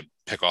Mountain, maybe you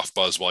pick off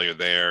Buzz while you're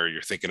there.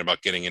 You're thinking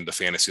about getting into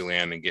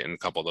Fantasyland and getting a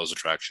couple of those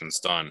attractions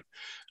done.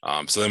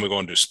 So then we go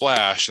and do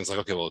Splash. And it's like,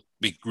 okay, well,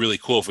 it'd be really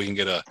cool if we can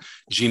get a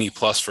Genie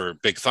Plus for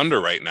Big Thunder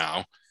right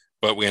now.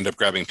 But we end up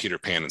grabbing Peter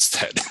Pan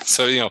instead.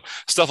 So,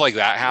 stuff like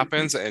that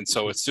happens. And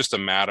so it's just a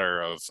matter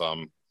of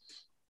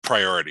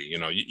priority.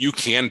 You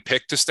can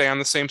pick to stay on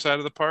the same side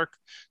of the park,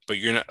 but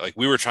you're not, like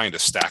we were trying to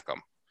stack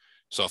them.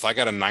 So if I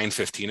got a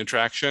 9:15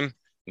 attraction,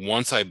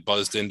 once I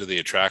buzzed into the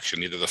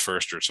attraction, either the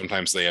first or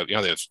sometimes they have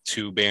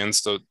 2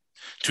 bands,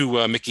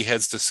 two Mickey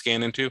heads to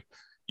scan into.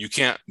 You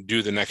can't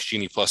do the next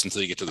Genie Plus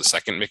until you get to the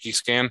second Mickey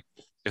scan,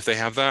 if they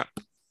have that.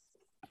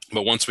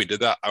 But once we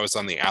did that, I was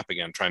on the app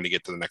again trying to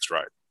get to the next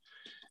ride.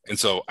 And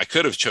so I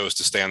could have chose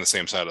to stay on the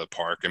same side of the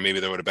park, and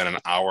maybe there would have been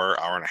an hour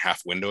and a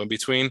half window in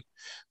between.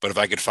 But if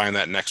I could find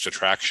that next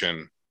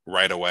attraction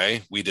right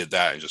away, we did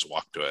that and just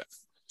walked to it.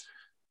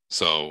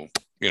 So,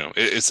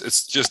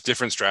 it's just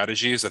different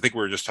strategies. I think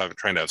we're just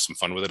trying to have some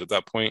fun with it at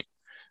that point.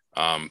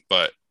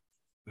 But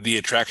the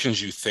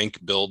attractions you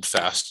think build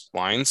fast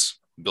lines.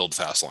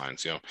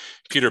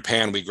 Peter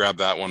Pan, we grabbed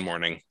that one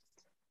morning,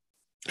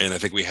 and I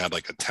think we had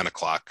like a 10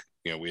 o'clock.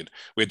 We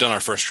had done our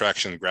first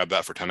attraction, grabbed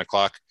that for 10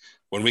 o'clock.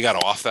 When we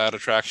got off that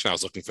attraction, I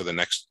was looking for the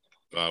next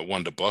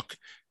one to book,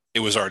 it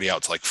was already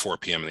out to like 4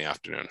 p.m. in the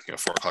afternoon,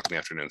 4 o'clock in the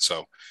afternoon.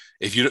 So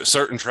if you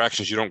certain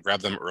attractions, you don't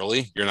grab them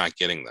early, you're not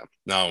getting them.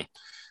 Now,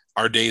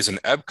 our days in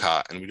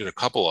Epcot, and we did a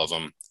couple of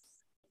them,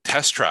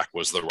 Test Track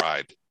was the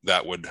ride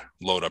that would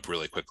load up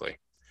really quickly.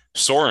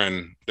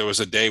 Soarin', there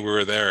was a day we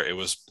were there, it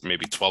was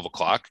maybe 12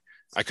 o'clock.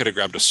 I could have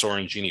grabbed a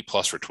Soarin' Genie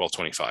Plus for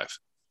 $12.25,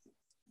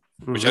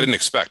 which I didn't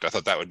expect. I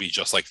thought that would be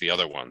just like the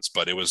other ones,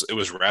 but it was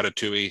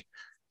Ratatouille,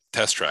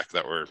 Test Track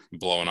that were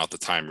blowing out the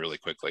time really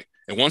quickly.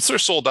 And once they're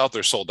sold out,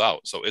 they're sold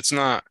out. So it's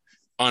not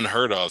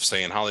unheard of,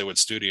 say, in Hollywood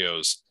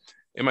Studios,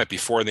 it might be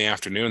 4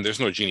 p.m.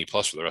 There's no Genie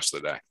Plus for the rest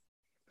of the day.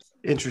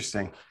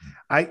 Interesting.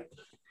 I'm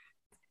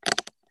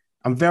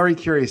very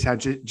curious how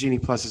Genie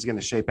Plus is going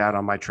to shape out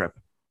on my trip,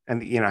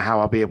 and how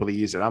I'll be able to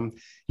use it. I'm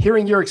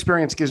hearing your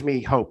experience gives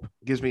me hope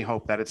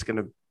that it's going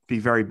to be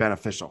very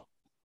beneficial.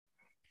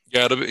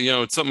 Yeah,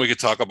 it's something we could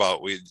talk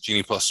about with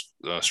Genie Plus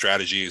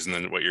strategies, and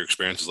then what your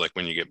experience is like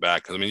when you get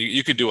back. Because I mean,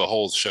 you could do a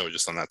whole show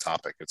just on that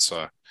topic. It's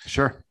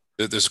sure.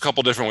 There's a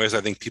couple different ways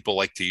I think people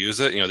like to use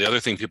it. The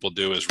other thing people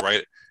do is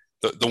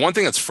the one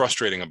thing that's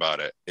frustrating about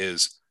it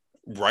is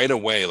right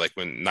away, like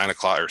when 9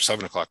 o'clock or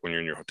 7 o'clock when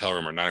you're in your hotel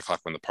room, or 9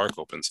 o'clock when the park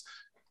opens,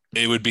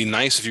 it would be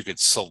nice if you could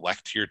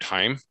select your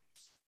time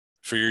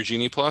for your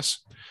Genie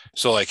Plus.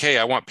 So like, hey,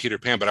 I want Peter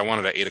Pan, but I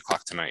want it at 8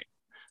 o'clock tonight.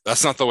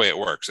 That's not the way it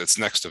works. It's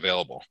next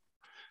available.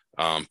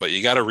 But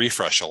you got to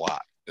refresh a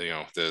lot.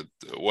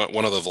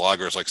 One of the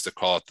vloggers likes to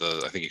call it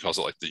I think he calls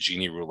it like the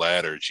Genie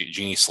Roulette or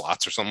Genie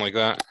Slots or something like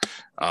that.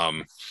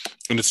 And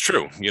it's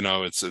true.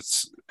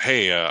 It's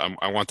hey,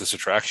 I want this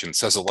attraction. It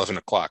says 11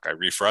 o'clock. I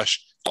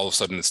refresh. All of a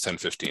sudden, it's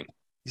 10:15.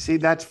 You see,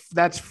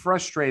 that's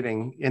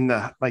frustrating in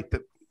the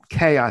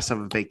chaos of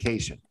a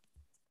vacation.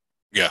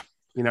 Yeah.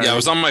 I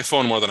was on my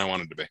phone more than I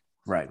wanted to be.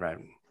 Right.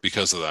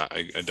 Because of that.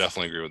 I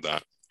definitely agree with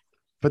that.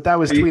 But that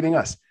was tweeting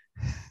us.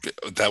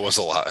 That was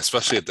a lot,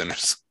 especially at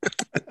dinners.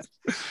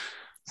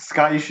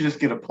 Scott, you should just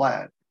get a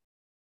plaid.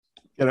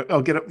 Yeah,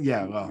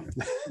 well.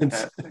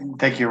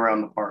 Take you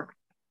around the park.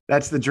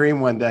 That's the dream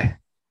one day.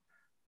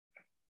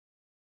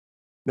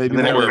 Maybe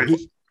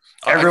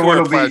everyone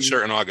will will plaid be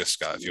shirt in August,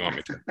 Scott, if you want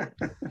me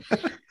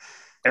to.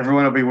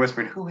 Everyone will be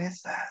whispering, "Who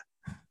is that?"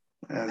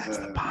 That's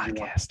the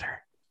podcaster.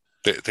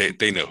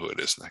 They know who it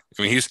is.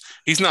 I mean,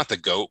 he's not the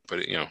GOAT, but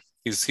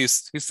he's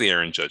the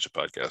Aaron Judge of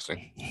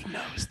podcasting. He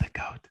knows the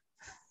GOAT.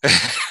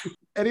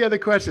 Any other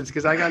questions?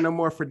 Because I got no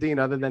more for Dean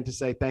other than to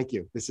say thank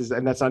you.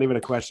 And that's not even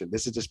a question.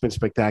 This has just been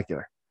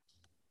spectacular.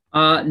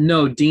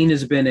 No, Dean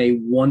has been a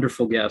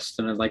wonderful guest,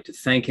 and I'd like to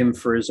thank him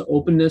for his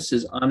openness,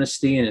 his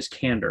honesty, and his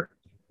candor.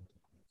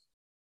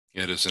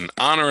 It is an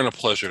honor and a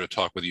pleasure to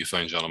talk with you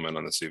fine gentlemen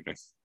on this evening.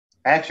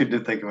 I actually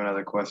did think of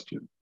another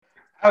question.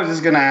 I was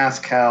just going to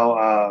ask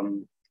how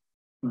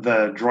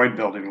the droid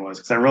building was,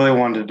 because I really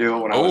wanted to do it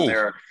when I was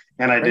there,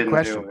 and I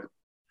didn't do it.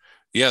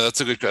 Yeah,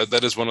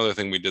 that is one other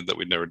thing we did that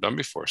we'd never done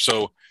before.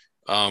 So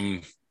I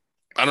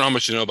don't know how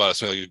much you know about it,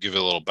 so I'll give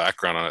you a little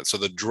background on it. So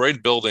the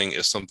droid building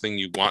is something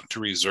you want to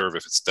reserve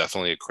if it's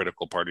definitely a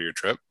critical part of your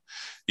trip.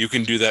 You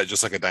can do that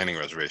just like a dining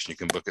reservation. You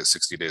can book it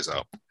 60 days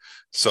out.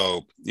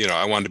 So,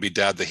 I wanted to be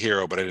Dad the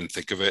Hero, but I didn't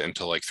think of it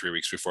until like 3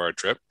 weeks before our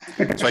trip.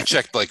 So I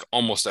checked like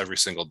almost every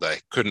single day.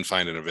 Couldn't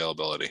find an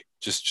availability.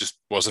 Just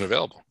wasn't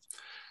available.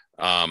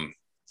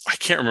 I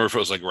can't remember if it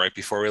was like right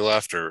before we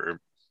left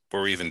or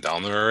were we even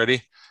down there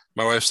already.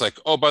 My wife's like,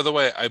 "Oh, by the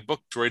way, I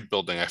booked droid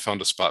building. I found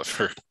a spot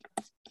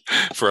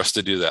for us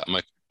to do that." I'm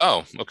like,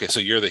 "Oh, okay. So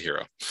you're the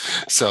hero."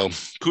 So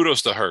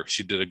kudos to her.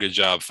 She did a good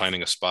job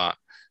finding a spot.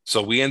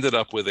 So we ended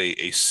up with a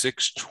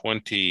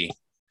 6:20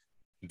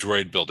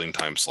 droid building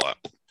time slot.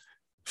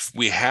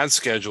 We had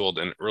scheduled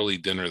an early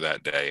dinner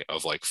that day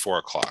of like 4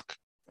 o'clock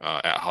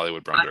at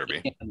Hollywood Brown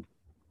Derby.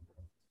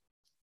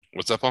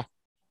 What's that, Paul?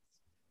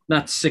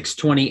 Not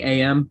 6:20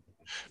 a.m.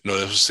 No,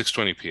 this was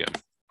 6:20 p.m.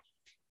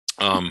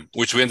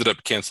 Which we ended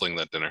up canceling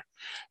that dinner.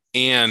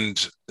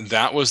 And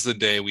that was the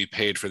day we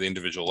paid for the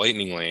individual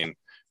lightning lane.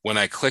 When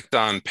I clicked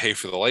on pay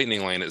for the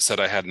lightning lane, it said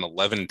I had an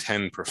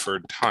 11:10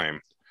 preferred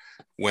time.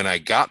 When I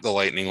got the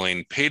lightning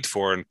lane paid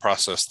for and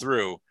processed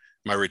through,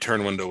 my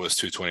return window was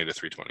 2:20 to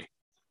 3:20.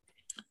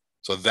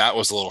 So that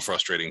was a little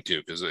frustrating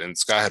too, and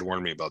Scott had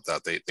warned me about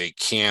that. They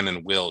can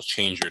and will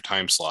change your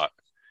time slot.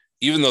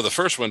 Even though the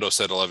first window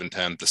said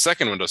 11:10, the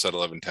second window said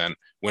 11:10.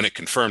 When it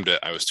confirmed it,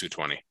 I was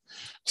 2:20.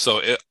 So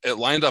it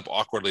lined up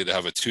awkwardly to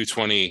have a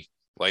 2:20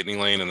 lightning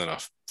lane and then a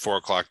 4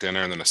 o'clock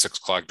dinner and then a 6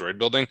 o'clock droid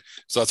building.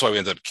 So that's why we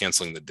ended up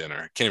canceling the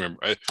dinner. I can't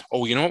remember.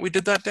 You know what we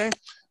did that day?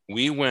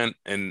 We went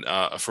and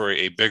for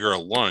a bigger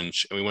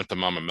lunch, and we went to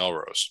Mama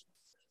Melrose.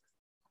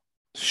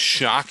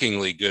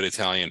 Shockingly good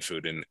Italian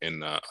food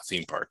in a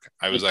theme park.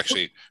 I was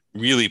actually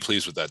really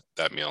pleased with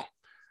that meal.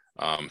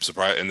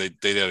 Surprised, and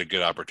they had a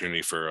good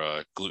opportunity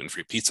for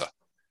gluten-free pizza,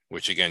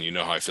 which again, you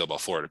know how I feel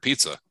about Florida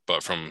pizza,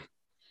 but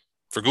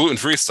for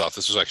gluten-free stuff,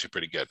 this was actually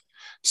pretty good.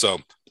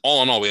 So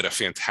all in all, we had a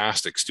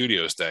fantastic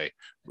studios day.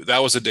 That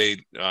was a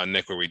day,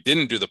 Nick, where we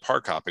didn't do the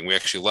park hopping. We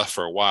actually left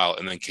for a while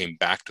and then came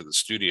back to the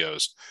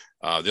studios.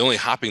 The only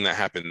hopping that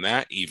happened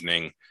that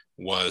evening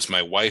was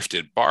my wife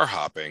did bar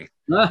hopping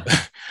Ah,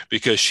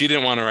 because she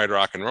didn't want to ride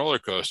rock and roller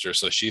coaster.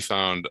 So she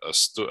found a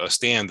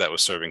stand that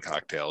was serving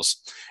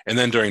cocktails. And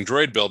then during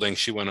droid building,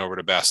 she went over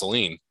to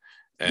Vaseline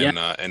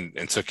yeah.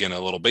 and took in a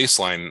little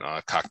baseline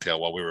cocktail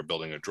while we were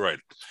building a droid.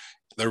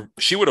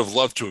 She would have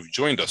loved to have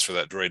joined us for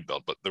that droid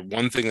build, but the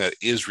one thing that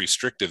is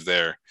restrictive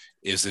there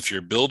is if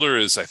your builder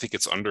is, I think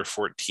it's under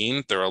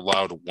 14, they're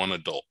allowed one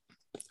adult.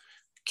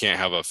 Can't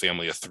have a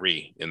family of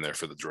 3 in there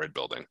for the droid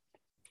building.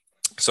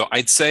 So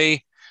I'd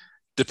say,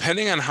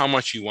 depending on how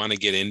much you want to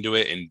get into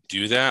it and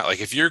do that, like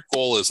if your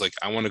goal is like,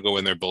 I want to go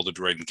in there, build a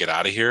droid and get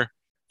out of here,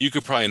 you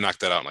could probably knock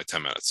that out in like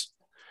 10 minutes.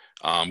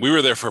 We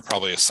were there for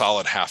probably a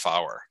solid half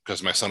hour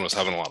because my son was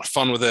having a lot of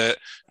fun with it.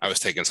 I was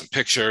taking some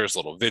pictures,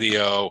 little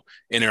video,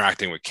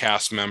 interacting with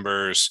cast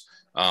members.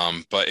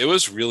 But it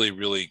was really,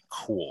 really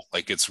cool.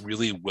 Like it's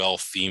really well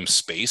themed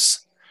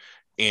space.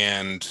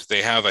 And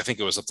they have, I think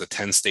it was up to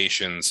 10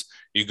 stations.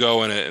 You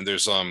go in it and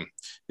there's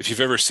if you've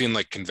ever seen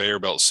like conveyor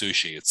belt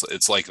sushi,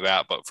 it's like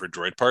that, but for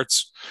droid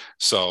parts.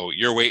 So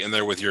you're waiting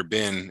there with your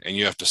bin and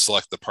you have to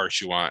select the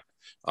parts you want.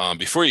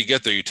 Before you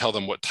get there, you tell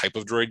them what type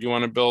of droid you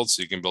want to build.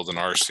 So you can build an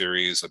R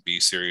series, a B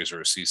series,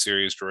 or a C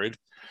series droid.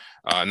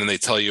 And then they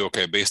tell you,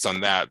 okay, based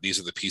on that, these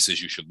are the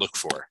pieces you should look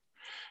for.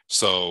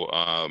 So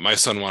my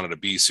son wanted a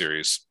B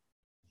series.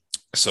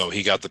 So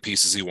he got the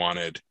pieces he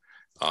wanted,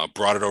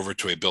 brought it over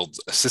to a build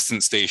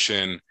assistant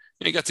station.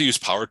 And he got to use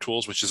power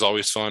tools, which is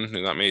always fun.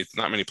 And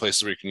not many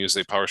places where you can use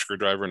a power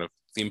screwdriver in a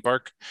theme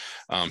park.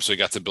 So he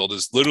got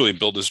to literally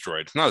build his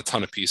droid. Not a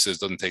ton of pieces,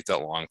 doesn't take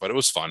that long, but it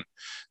was fun.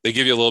 They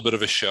give you a little bit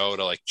of a show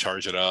to like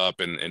charge it up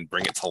and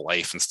bring it to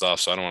life and stuff.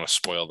 So I don't want to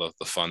spoil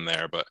the fun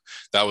there, but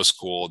that was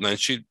cool. And then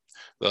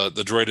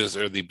the droid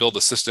or the build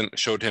assistant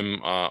showed him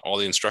all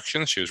the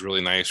instructions. She was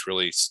really nice,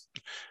 really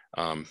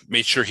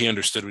made sure he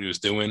understood what he was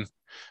doing.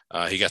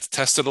 He got to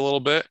test it a little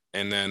bit,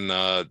 and then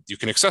you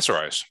can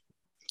accessorize.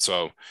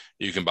 So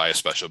you can buy a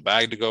special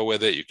bag to go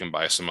with it. You can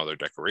buy some other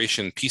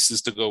decoration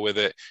pieces to go with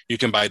it. You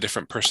can buy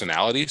different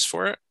personalities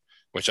for it,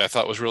 which I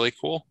thought was really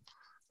cool.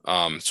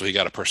 So he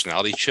got a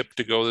personality chip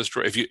to go with this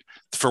droid.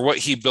 For what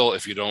he built,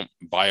 if you don't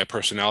buy a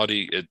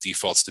personality, it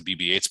defaults to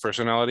BB-8's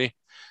personality.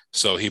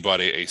 So he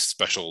bought a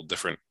special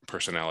different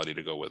personality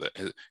to go with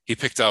it. He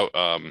picked out,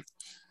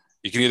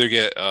 you can either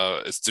get,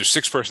 there's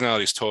 6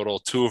 personalities total.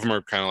 2 of them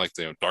are kind of like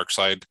the dark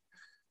side.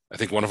 I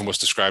think one of them was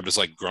described as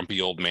like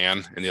grumpy old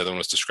man, and the other one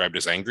was described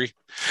as angry.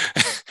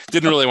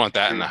 Didn't really want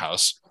that in the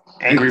house.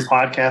 Angry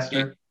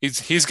podcaster.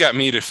 He's got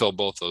me to fill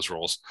both those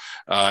roles.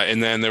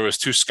 And then there was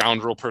 2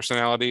 scoundrel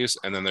personalities,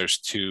 and then there's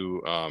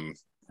 2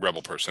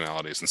 rebel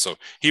personalities. And so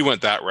he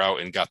went that route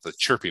and got the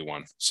chirpy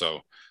one. So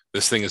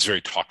this thing is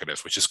very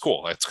talkative, which is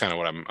cool. That's kind of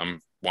what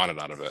I'm wanted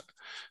out of it.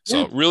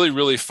 So really,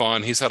 really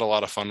fun. He's had a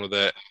lot of fun with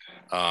it.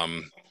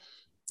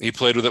 He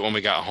played with it when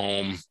we got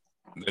home.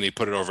 Then he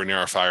put it over near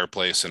our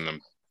fireplace, and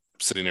I'm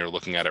sitting there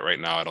looking at it right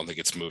now. I don't think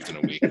it's moved in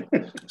a week.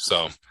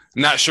 So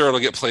not sure it'll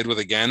get played with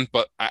again,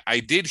 but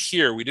I did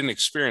hear, we didn't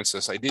experience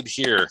this. I did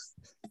hear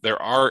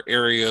there are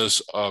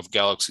areas of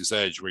Galaxy's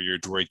Edge where your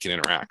droid can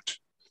interact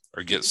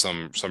or get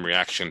some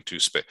reaction to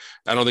space.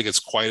 I don't think it's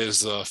quite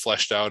as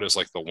fleshed out as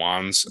like the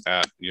wands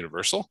at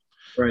Universal,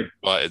 Right.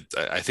 but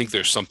I think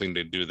there's something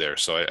to do there.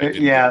 So I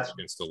didn't Yeah. get a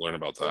chance to learn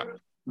about that.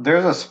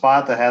 There's a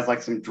spot that has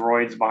like some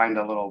droids behind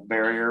a little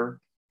barrier.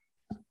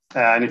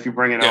 And if you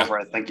bring it over,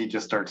 I think it'll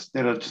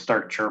just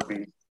start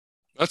chirping.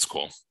 That's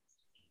cool.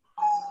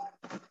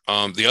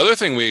 The other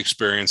thing we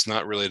experienced,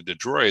 not related to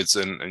droids,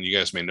 and you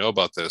guys may know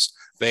about this,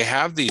 they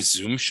have these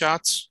Zoom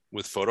shots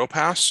with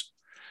PhotoPass.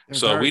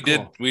 So we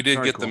did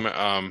get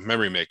the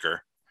Memory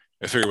Maker.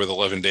 I figured with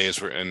 11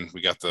 days, and we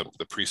got the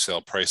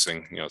pre-sale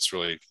pricing. It's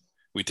really,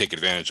 we take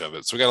advantage of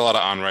it. So we got a lot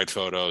of on-ride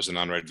photos and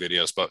on-ride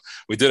videos, but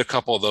we did a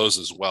couple of those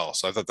as well.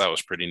 So I thought that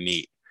was pretty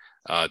neat.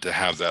 To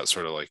have that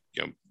sort of like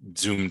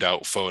zoomed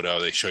out photo.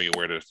 They show you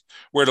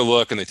where to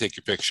look, and they take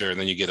your picture, and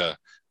then you get a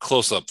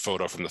close-up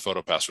photo from the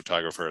PhotoPass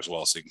photographer as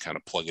well, so you can kind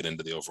of plug it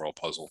into the overall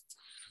puzzle.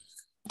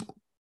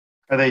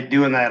 Are they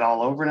doing that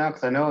all over now?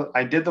 Because I know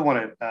I did the one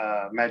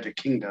at Magic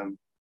Kingdom.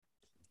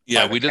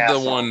 Yeah, we did the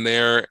one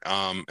there,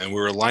 and we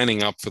were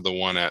lining up for the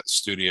one at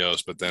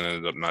Studios, but then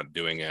ended up not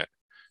doing it.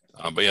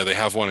 But yeah, they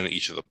have one in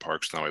each of the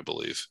parks now, I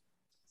believe.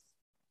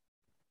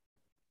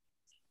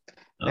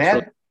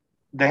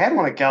 They had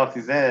one at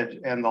Galaxy's Edge,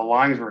 and the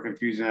lines were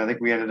confusing. I think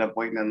we ended up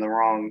waiting in the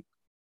wrong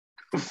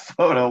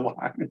photo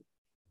line.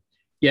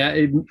 Yeah,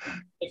 it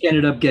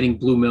ended up getting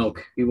blue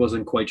milk. He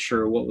wasn't quite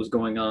sure what was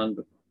going on.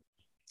 But...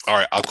 All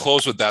right, I'll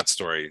close with that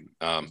story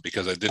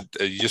because I did.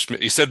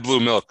 You said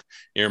blue milk.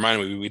 You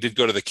reminded me we did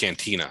go to the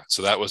Cantina,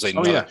 so that was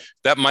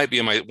that might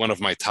be one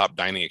of my top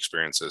dining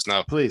experiences.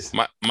 Now, please,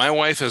 my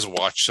wife has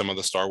watched some of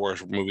the Star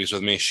Wars movies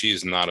with me.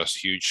 She's not a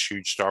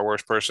huge Star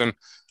Wars person.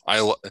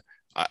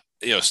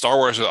 Star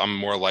Wars, I'm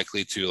more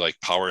likely to like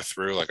power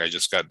through. Like I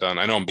just got done.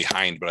 I know I'm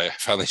behind, but I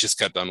finally just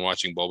got done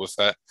watching Boba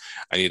Fett.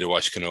 I need to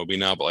watch Kenobi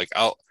now, but like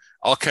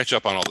I'll catch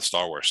up on all the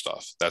Star Wars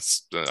stuff.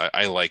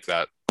 I like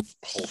that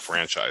whole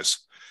franchise.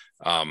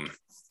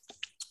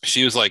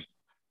 She was like,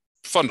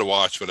 fun to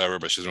watch, whatever,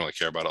 but she doesn't really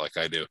care about it like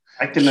I do.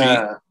 I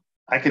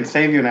can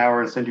save you an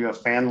hour and send you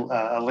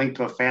a link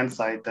to a fan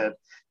site that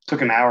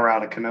took an hour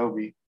out of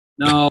Kenobi.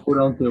 No,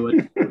 don't do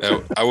it.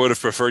 I would have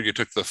preferred you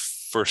took the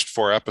first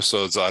 4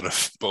 episodes out of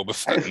Boba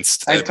Fett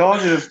instead. I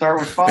told you to start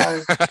with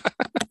 5.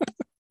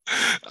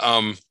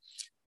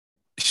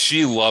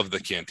 She loved the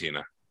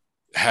cantina.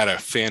 Had a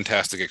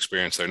fantastic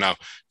experience there. Now,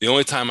 the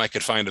only time I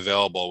could find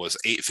available was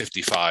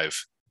 8:55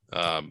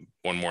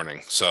 one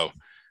morning. So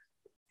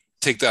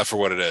take that for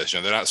what it is.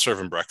 They're not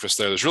serving breakfast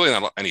there. There's really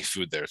not any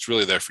food there. It's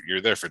really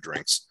you're there for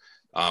drinks.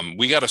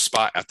 We got a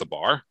spot at the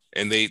bar,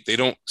 and they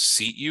don't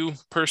seat you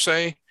per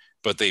se,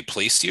 but they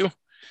place you.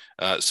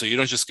 So you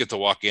don't just get to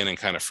walk in and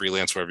kind of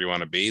freelance wherever you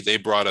want to be. They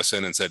brought us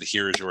in and said,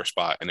 here is your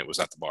spot. And it was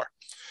at the bar.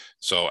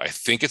 So I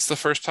think it's the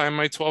first time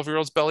my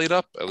 12-year-old's bellied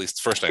up, at least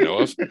the first I know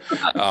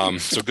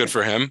of. So good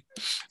for him.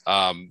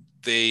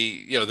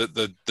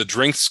 The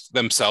drinks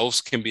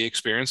themselves can be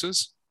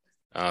experiences.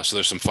 So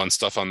there's some fun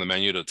stuff on the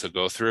menu to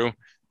go through.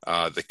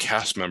 The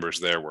cast members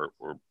there were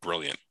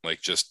brilliant,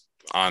 like just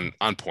on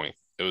point.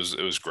 It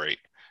was great.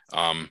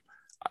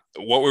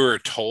 What we were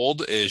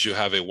told is you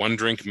have a 1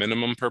 drink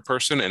minimum per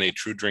person and a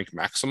 2 drink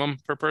maximum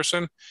per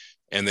person,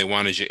 and they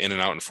wanted you in and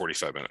out in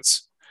 45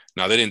 minutes.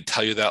 Now, they didn't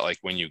tell you that like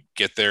when you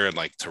get there and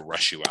like to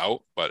rush you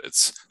out, but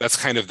that's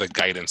kind of the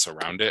guidance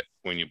around it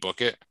when you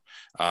book it.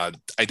 I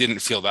didn't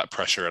feel that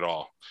pressure at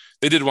all.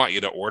 They did want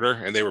you to order,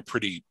 and they were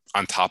pretty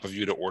on top of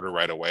you to order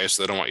right away.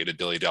 So they don't want you to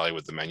dilly-dally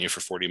with the menu for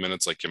 40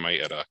 minutes like you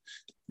might at a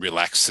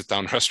relaxed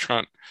sit-down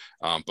restaurant.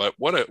 But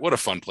what a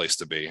fun place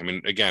to be. I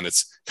mean, again,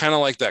 it's kind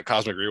of like that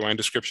Cosmic Rewind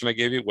description I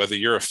gave you. Whether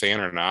you're a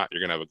fan or not,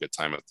 you're going to have a good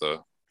time at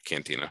the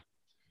cantina.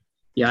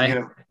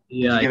 Yeah.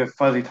 You get a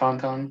fuzzy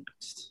tauntaun.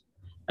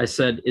 I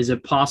said, is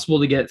it possible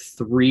to get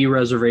 3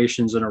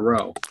 reservations in a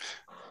row?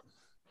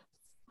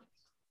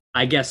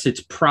 I guess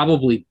it's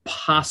probably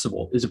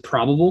possible. Is it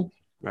probable?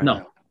 Right.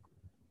 No.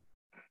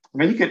 I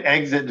mean, you could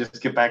exit and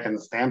just get back in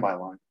the standby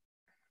line.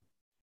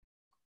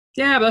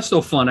 Yeah, but that's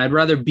still fun. I'd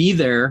rather be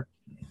there.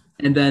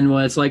 And then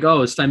when it's like,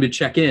 oh, it's time to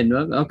check in.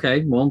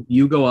 Okay, well,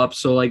 you go up.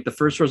 So like the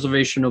first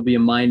reservation will be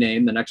in my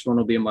name. The next one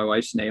will be in my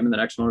wife's name. And the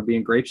next one will be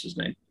in Grapes'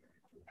 name.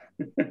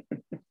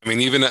 I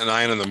mean, even at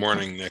 9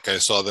 a.m, Nick, I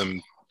saw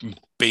them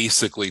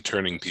basically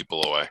turning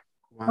people away.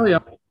 Wow. Oh, yeah.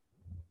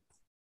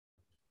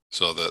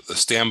 So the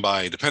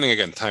standby, depending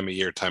again, time of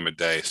year, time of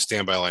day,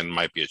 standby line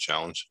might be a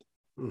challenge.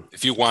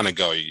 If you want to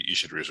go, you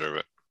should reserve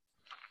it.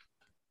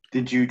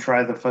 Did you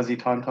try the fuzzy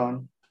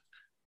tauntaun?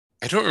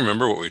 I don't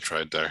remember what we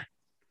tried there.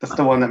 That's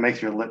the one that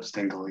makes your lips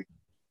tingly.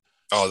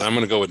 Oh, then I'm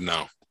going to go with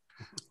no.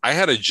 I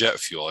had a jet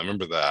fuel. I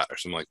remember that or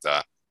something like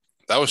that.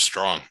 That was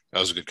strong. That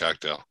was a good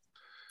cocktail.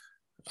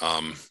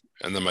 And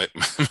then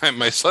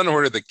my son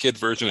ordered the kid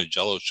version of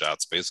Jello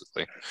shots,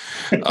 basically.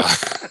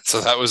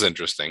 So that was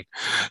interesting.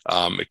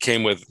 It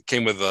came with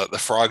the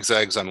frog's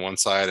eggs on one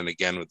side, and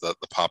again with the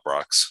Pop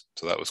Rocks.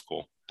 So that was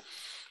cool.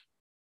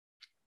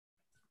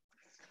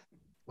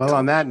 Well,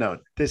 on that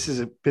note, this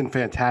has been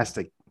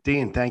fantastic.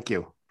 Dean, thank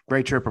you.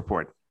 Great trip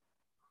report.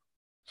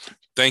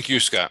 Thank you,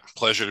 Scott.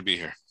 Pleasure to be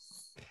here.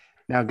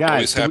 Now, guys,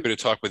 always happy to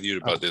talk with you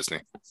about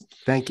Disney.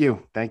 Thank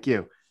you.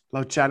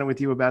 Love chatting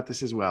with you about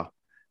this as well.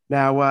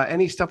 Now,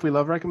 any Stuff We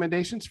Love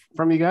recommendations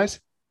from you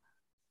guys?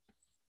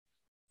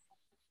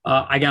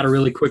 I got a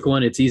really quick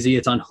one. It's easy.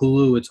 It's on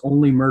Hulu. It's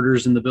Only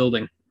Murders in the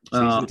Building.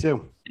 Season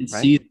 2. And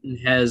right? Season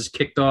has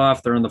kicked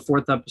off. They're on the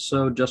 4th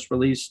episode, just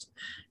released.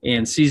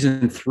 And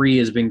season 3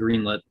 has been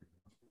greenlit.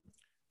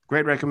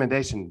 Great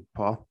recommendation,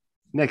 Paul.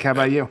 Nick, how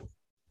about you?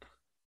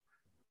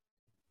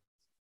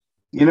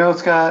 You know,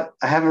 Scott,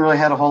 I haven't really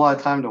had a whole lot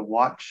of time to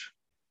watch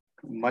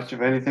much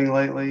of anything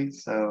lately,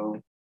 so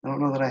I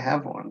don't know that I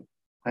have one.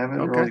 I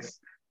haven't really. Is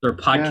there a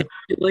podcast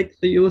you like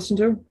that you listen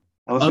to?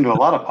 I listen to a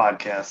lot of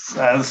podcasts.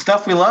 The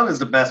Stuff We Love is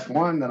the best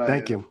one that I.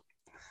 Thank you.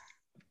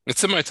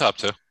 It's in my top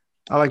 2.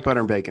 I like Butter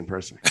and Bacon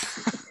personally.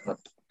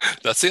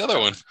 That's the other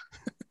one.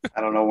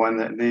 I don't know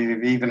when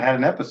they even had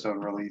an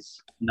episode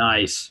release.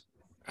 Nice.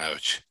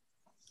 Ouch.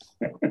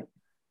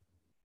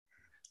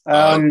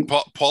 Um,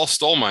 Paul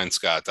stole mine,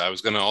 Scott. I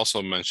was going to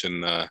also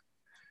mention the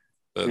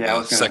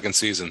second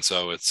season.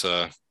 So it's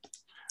I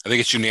think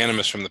it's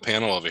unanimous from the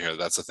panel over here.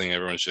 That's the thing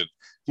everyone should,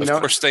 of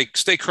course,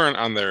 stay current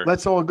on their.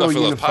 Let's all go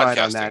unified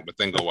on that. But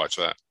then go watch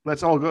that.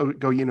 Let's all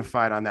go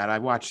unified on that. I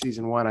watched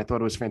season 1. I thought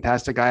it was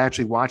fantastic. I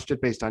actually watched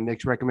it based on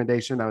Nick's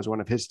recommendation. That was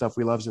one of his Stuff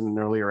We Loves in an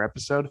earlier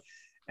episode.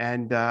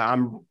 And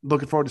I'm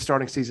looking forward to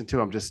starting season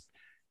 2. I'm just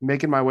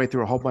making my way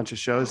through a whole bunch of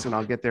shows, and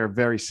I'll get there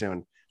very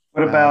soon.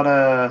 What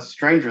about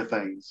Stranger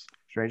Things?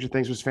 Stranger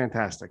Things was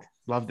fantastic.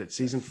 Loved it.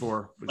 Season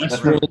 4.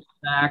 Let's roll it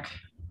back.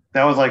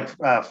 That was like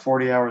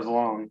 40 hours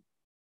long.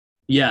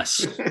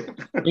 Yes.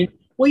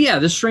 Well, yeah,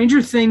 the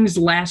Stranger Things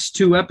last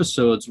 2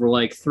 episodes were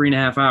like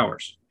 3.5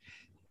 hours.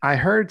 I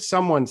heard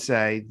someone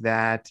say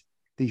that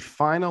the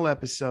final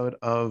episode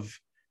of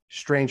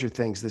Stranger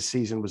Things this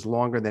season was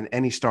longer than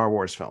any Star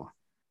Wars film.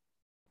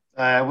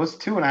 It was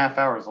 2.5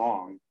 hours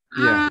long.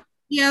 Yeah.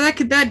 Yeah,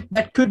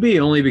 that could be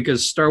only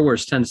because Star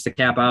Wars tends to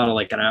cap out at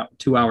like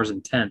 2 hours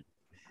and 10.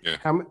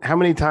 How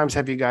many times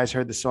have you guys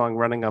heard the song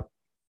 "Running Up"?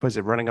 Was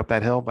it "Running Up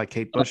That Hill" by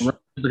Kate Bush?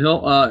 The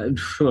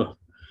hill.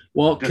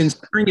 Well,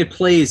 considering it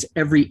plays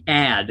every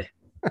ad,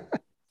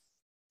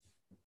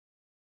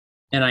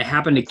 and I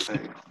happen to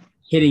keep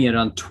hitting it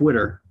on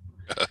Twitter.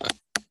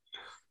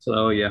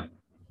 So yeah.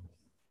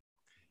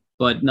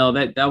 But no,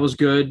 that was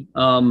good.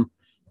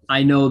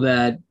 I know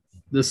that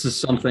this is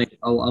something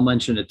I'll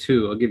mention it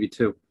too. I'll give you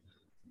two.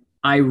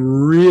 I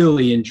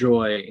really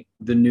enjoy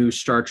the new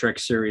Star Trek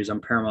series on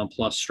Paramount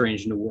Plus,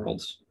 Strange New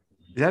Worlds.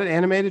 Is that an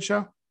animated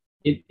show?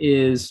 It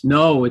is.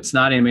 No, it's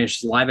not animated.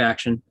 It's live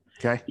action.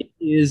 Okay. It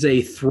is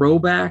a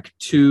throwback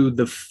to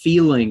the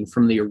feeling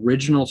from the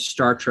original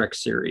Star Trek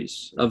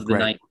series of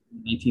the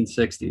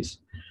 1960s,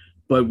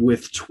 but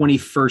with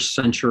 21st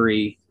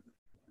century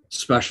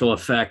special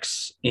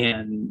effects,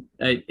 and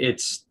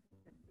it's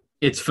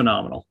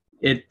phenomenal.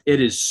 It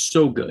is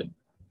so good.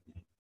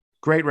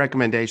 Great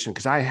recommendation,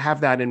 because I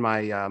have that in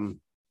my on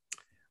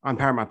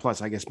Paramount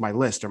Plus, I guess my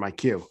list or my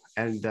queue,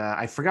 and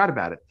I forgot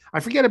about it. I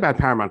forget about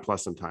Paramount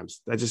Plus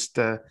sometimes. I just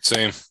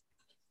same.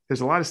 There's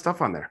a lot of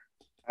stuff on there.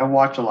 I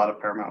watch a lot of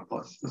Paramount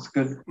Plus. It's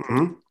good.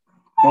 Mm-hmm.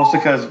 Mostly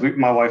because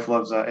my wife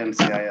loves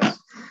NCIS.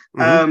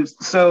 Mm-hmm.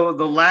 So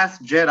The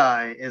Last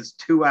Jedi is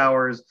 2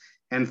 hours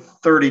and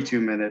 32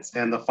 minutes.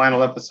 And the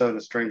final episode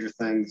of Stranger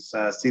Things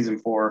season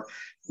 4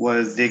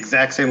 was the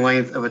exact same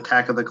length of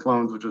Attack of the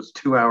Clones, which was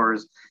 2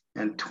 hours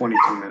and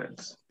 22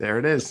 minutes. There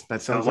it is.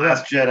 That sounds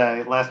Last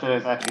Jedi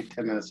is actually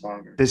 10 minutes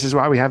longer. This is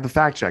why we have the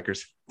fact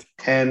checkers.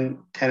 10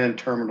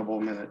 interminable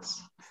minutes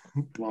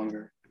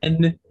longer.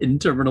 10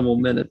 interminable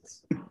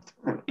minutes.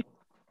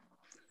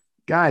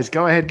 Guys,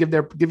 go ahead, give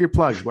your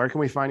plugs. Where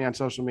can we find you on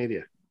social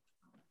media?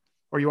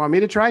 Or you want me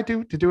to try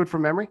to do it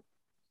from memory?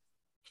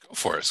 Go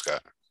for it,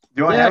 Scott.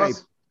 Do I have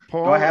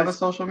a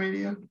social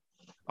media?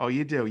 Oh,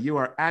 you do. You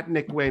are at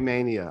Nick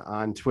Waymania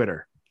on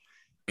Twitter.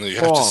 You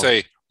have to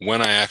say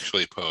when I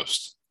actually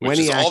post, which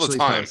is all the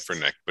time for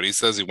Nick, but he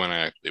says when I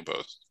actually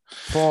post.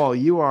 Paul,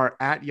 you are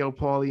at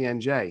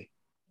YoPaulieNJ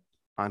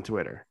on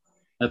Twitter.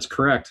 That's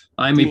correct.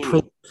 I'm a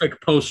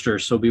prolific poster,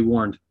 so be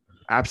warned.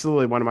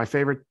 Absolutely. One of my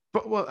favorite.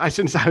 But well, I was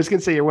going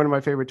to say you're one of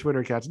my favorite Twitter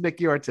accounts. Nick,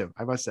 you are too.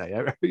 I must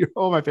say you're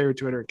all my favorite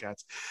Twitter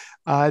accounts.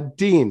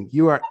 Dean,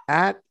 you are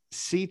at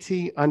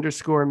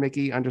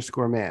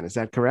CT_Mickey_man. Is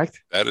that correct?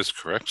 That is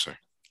correct, sir.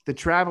 The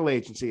travel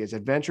agency is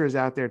Adventurers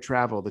Out There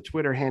Travel. The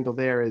Twitter handle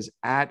there is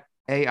at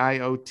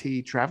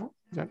AIOT Travel.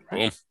 Is that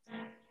right? Cool.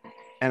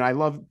 And I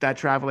love that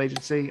travel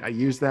agency. I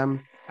use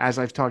them, as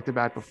I've talked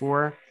about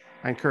before.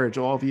 I encourage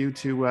all of you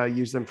to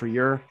use them for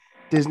your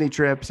Disney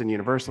trips and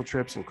Universal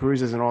trips and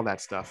cruises and all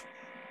that stuff.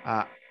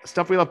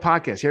 Stuff We Love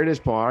podcast. Here it is,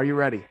 Paul. Are you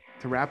ready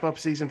to wrap up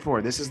season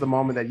 4? This is the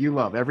moment that you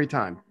love every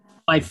time.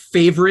 My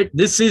favorite,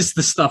 this is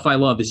the stuff I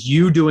love, is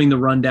you doing the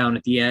rundown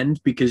at the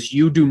end, because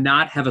you do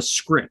not have a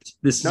script.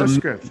 This is no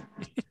script.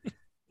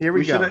 Here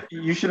we go.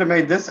 You should have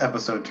made this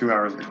episode 2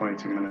 hours and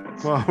 22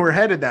 minutes. Well, we're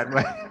headed that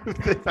way.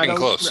 Getting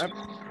close.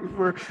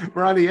 We're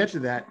on the edge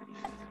of that.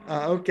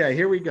 Okay,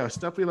 here we go.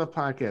 Stuff We Love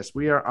Podcast.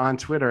 We are on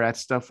Twitter at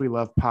Stuff We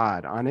Love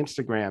Pod, on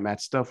Instagram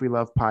at Stuff We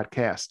Love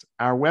Podcast.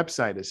 Our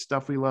website is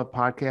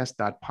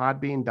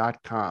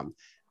stuffwelovepodcast.podbean.com.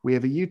 We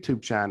have a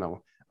YouTube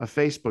channel, a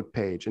Facebook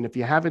page, and if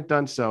you haven't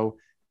done so,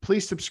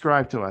 please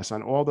subscribe to us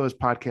on all those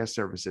podcast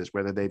services,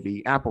 whether they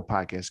be Apple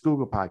Podcasts,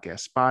 Google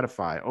Podcasts,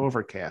 Spotify,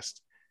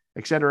 Overcast,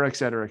 et cetera, et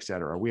cetera, et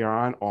cetera. We are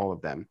on all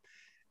of them.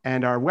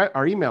 And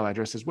our email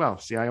address as well.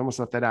 See, I almost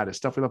left that out. Is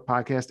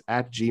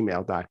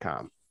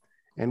stuffwelovepodcast@gmail.com.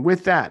 And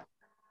with that,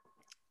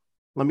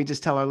 let me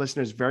just tell our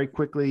listeners very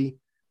quickly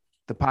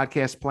the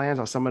podcast plans.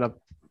 I'll sum it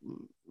up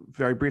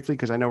very briefly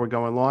because I know we're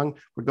going long.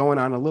 We're going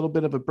on a little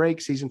bit of a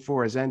break. Season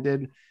 4 has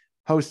ended.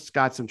 Hosts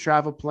got some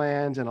travel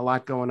plans and a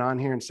lot going on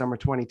here in summer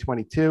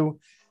 2022.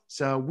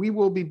 So we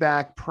will be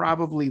back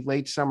probably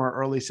late summer,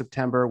 early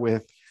September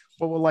with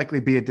what will likely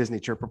be a Disney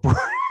trip report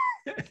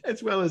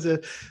as well as a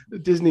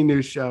Disney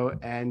news show.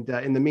 And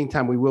in the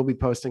meantime, we will be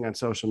posting on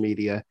social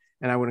media.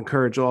 And I would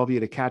encourage all of you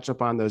to catch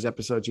up on those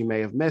episodes you may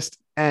have missed.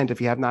 And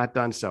if you have not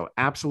done so,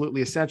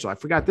 absolutely essential. I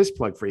forgot this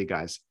plug for you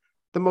guys.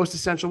 The most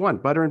essential one,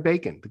 Butter and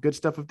Bacon, the Good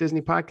Stuff of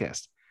Disney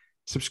podcast.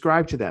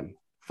 Subscribe to them.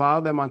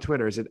 Follow them on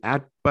Twitter. Is it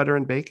at Butter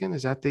and Bacon?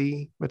 Is that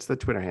what's the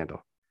Twitter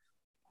handle?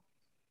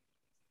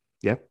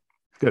 Yep.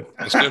 Good.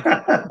 That's good.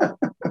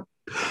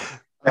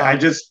 I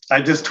just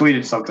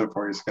tweeted something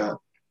for you, Scott.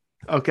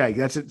 Okay.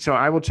 That's it. So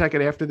I will check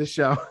it after the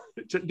show,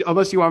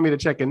 unless you want me to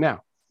check in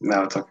now.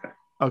 No, it's okay.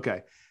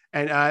 Okay.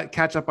 And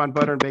catch up on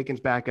Butter and Bacon's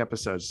back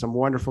episodes. Some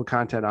wonderful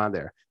content on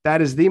there.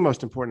 That is the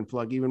most important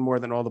plug, even more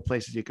than all the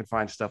places you can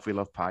find Stuff We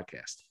Love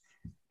podcast.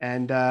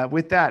 And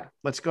with that,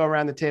 let's go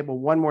around the table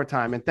one more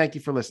time. And thank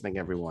you for listening,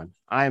 everyone.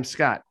 I am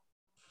Scott.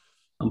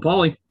 I'm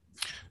Paulie.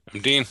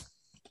 I'm Dean.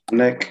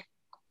 Nick.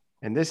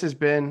 And this has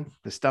been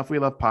the Stuff We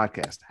Love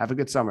podcast. Have a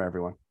good summer,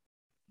 everyone.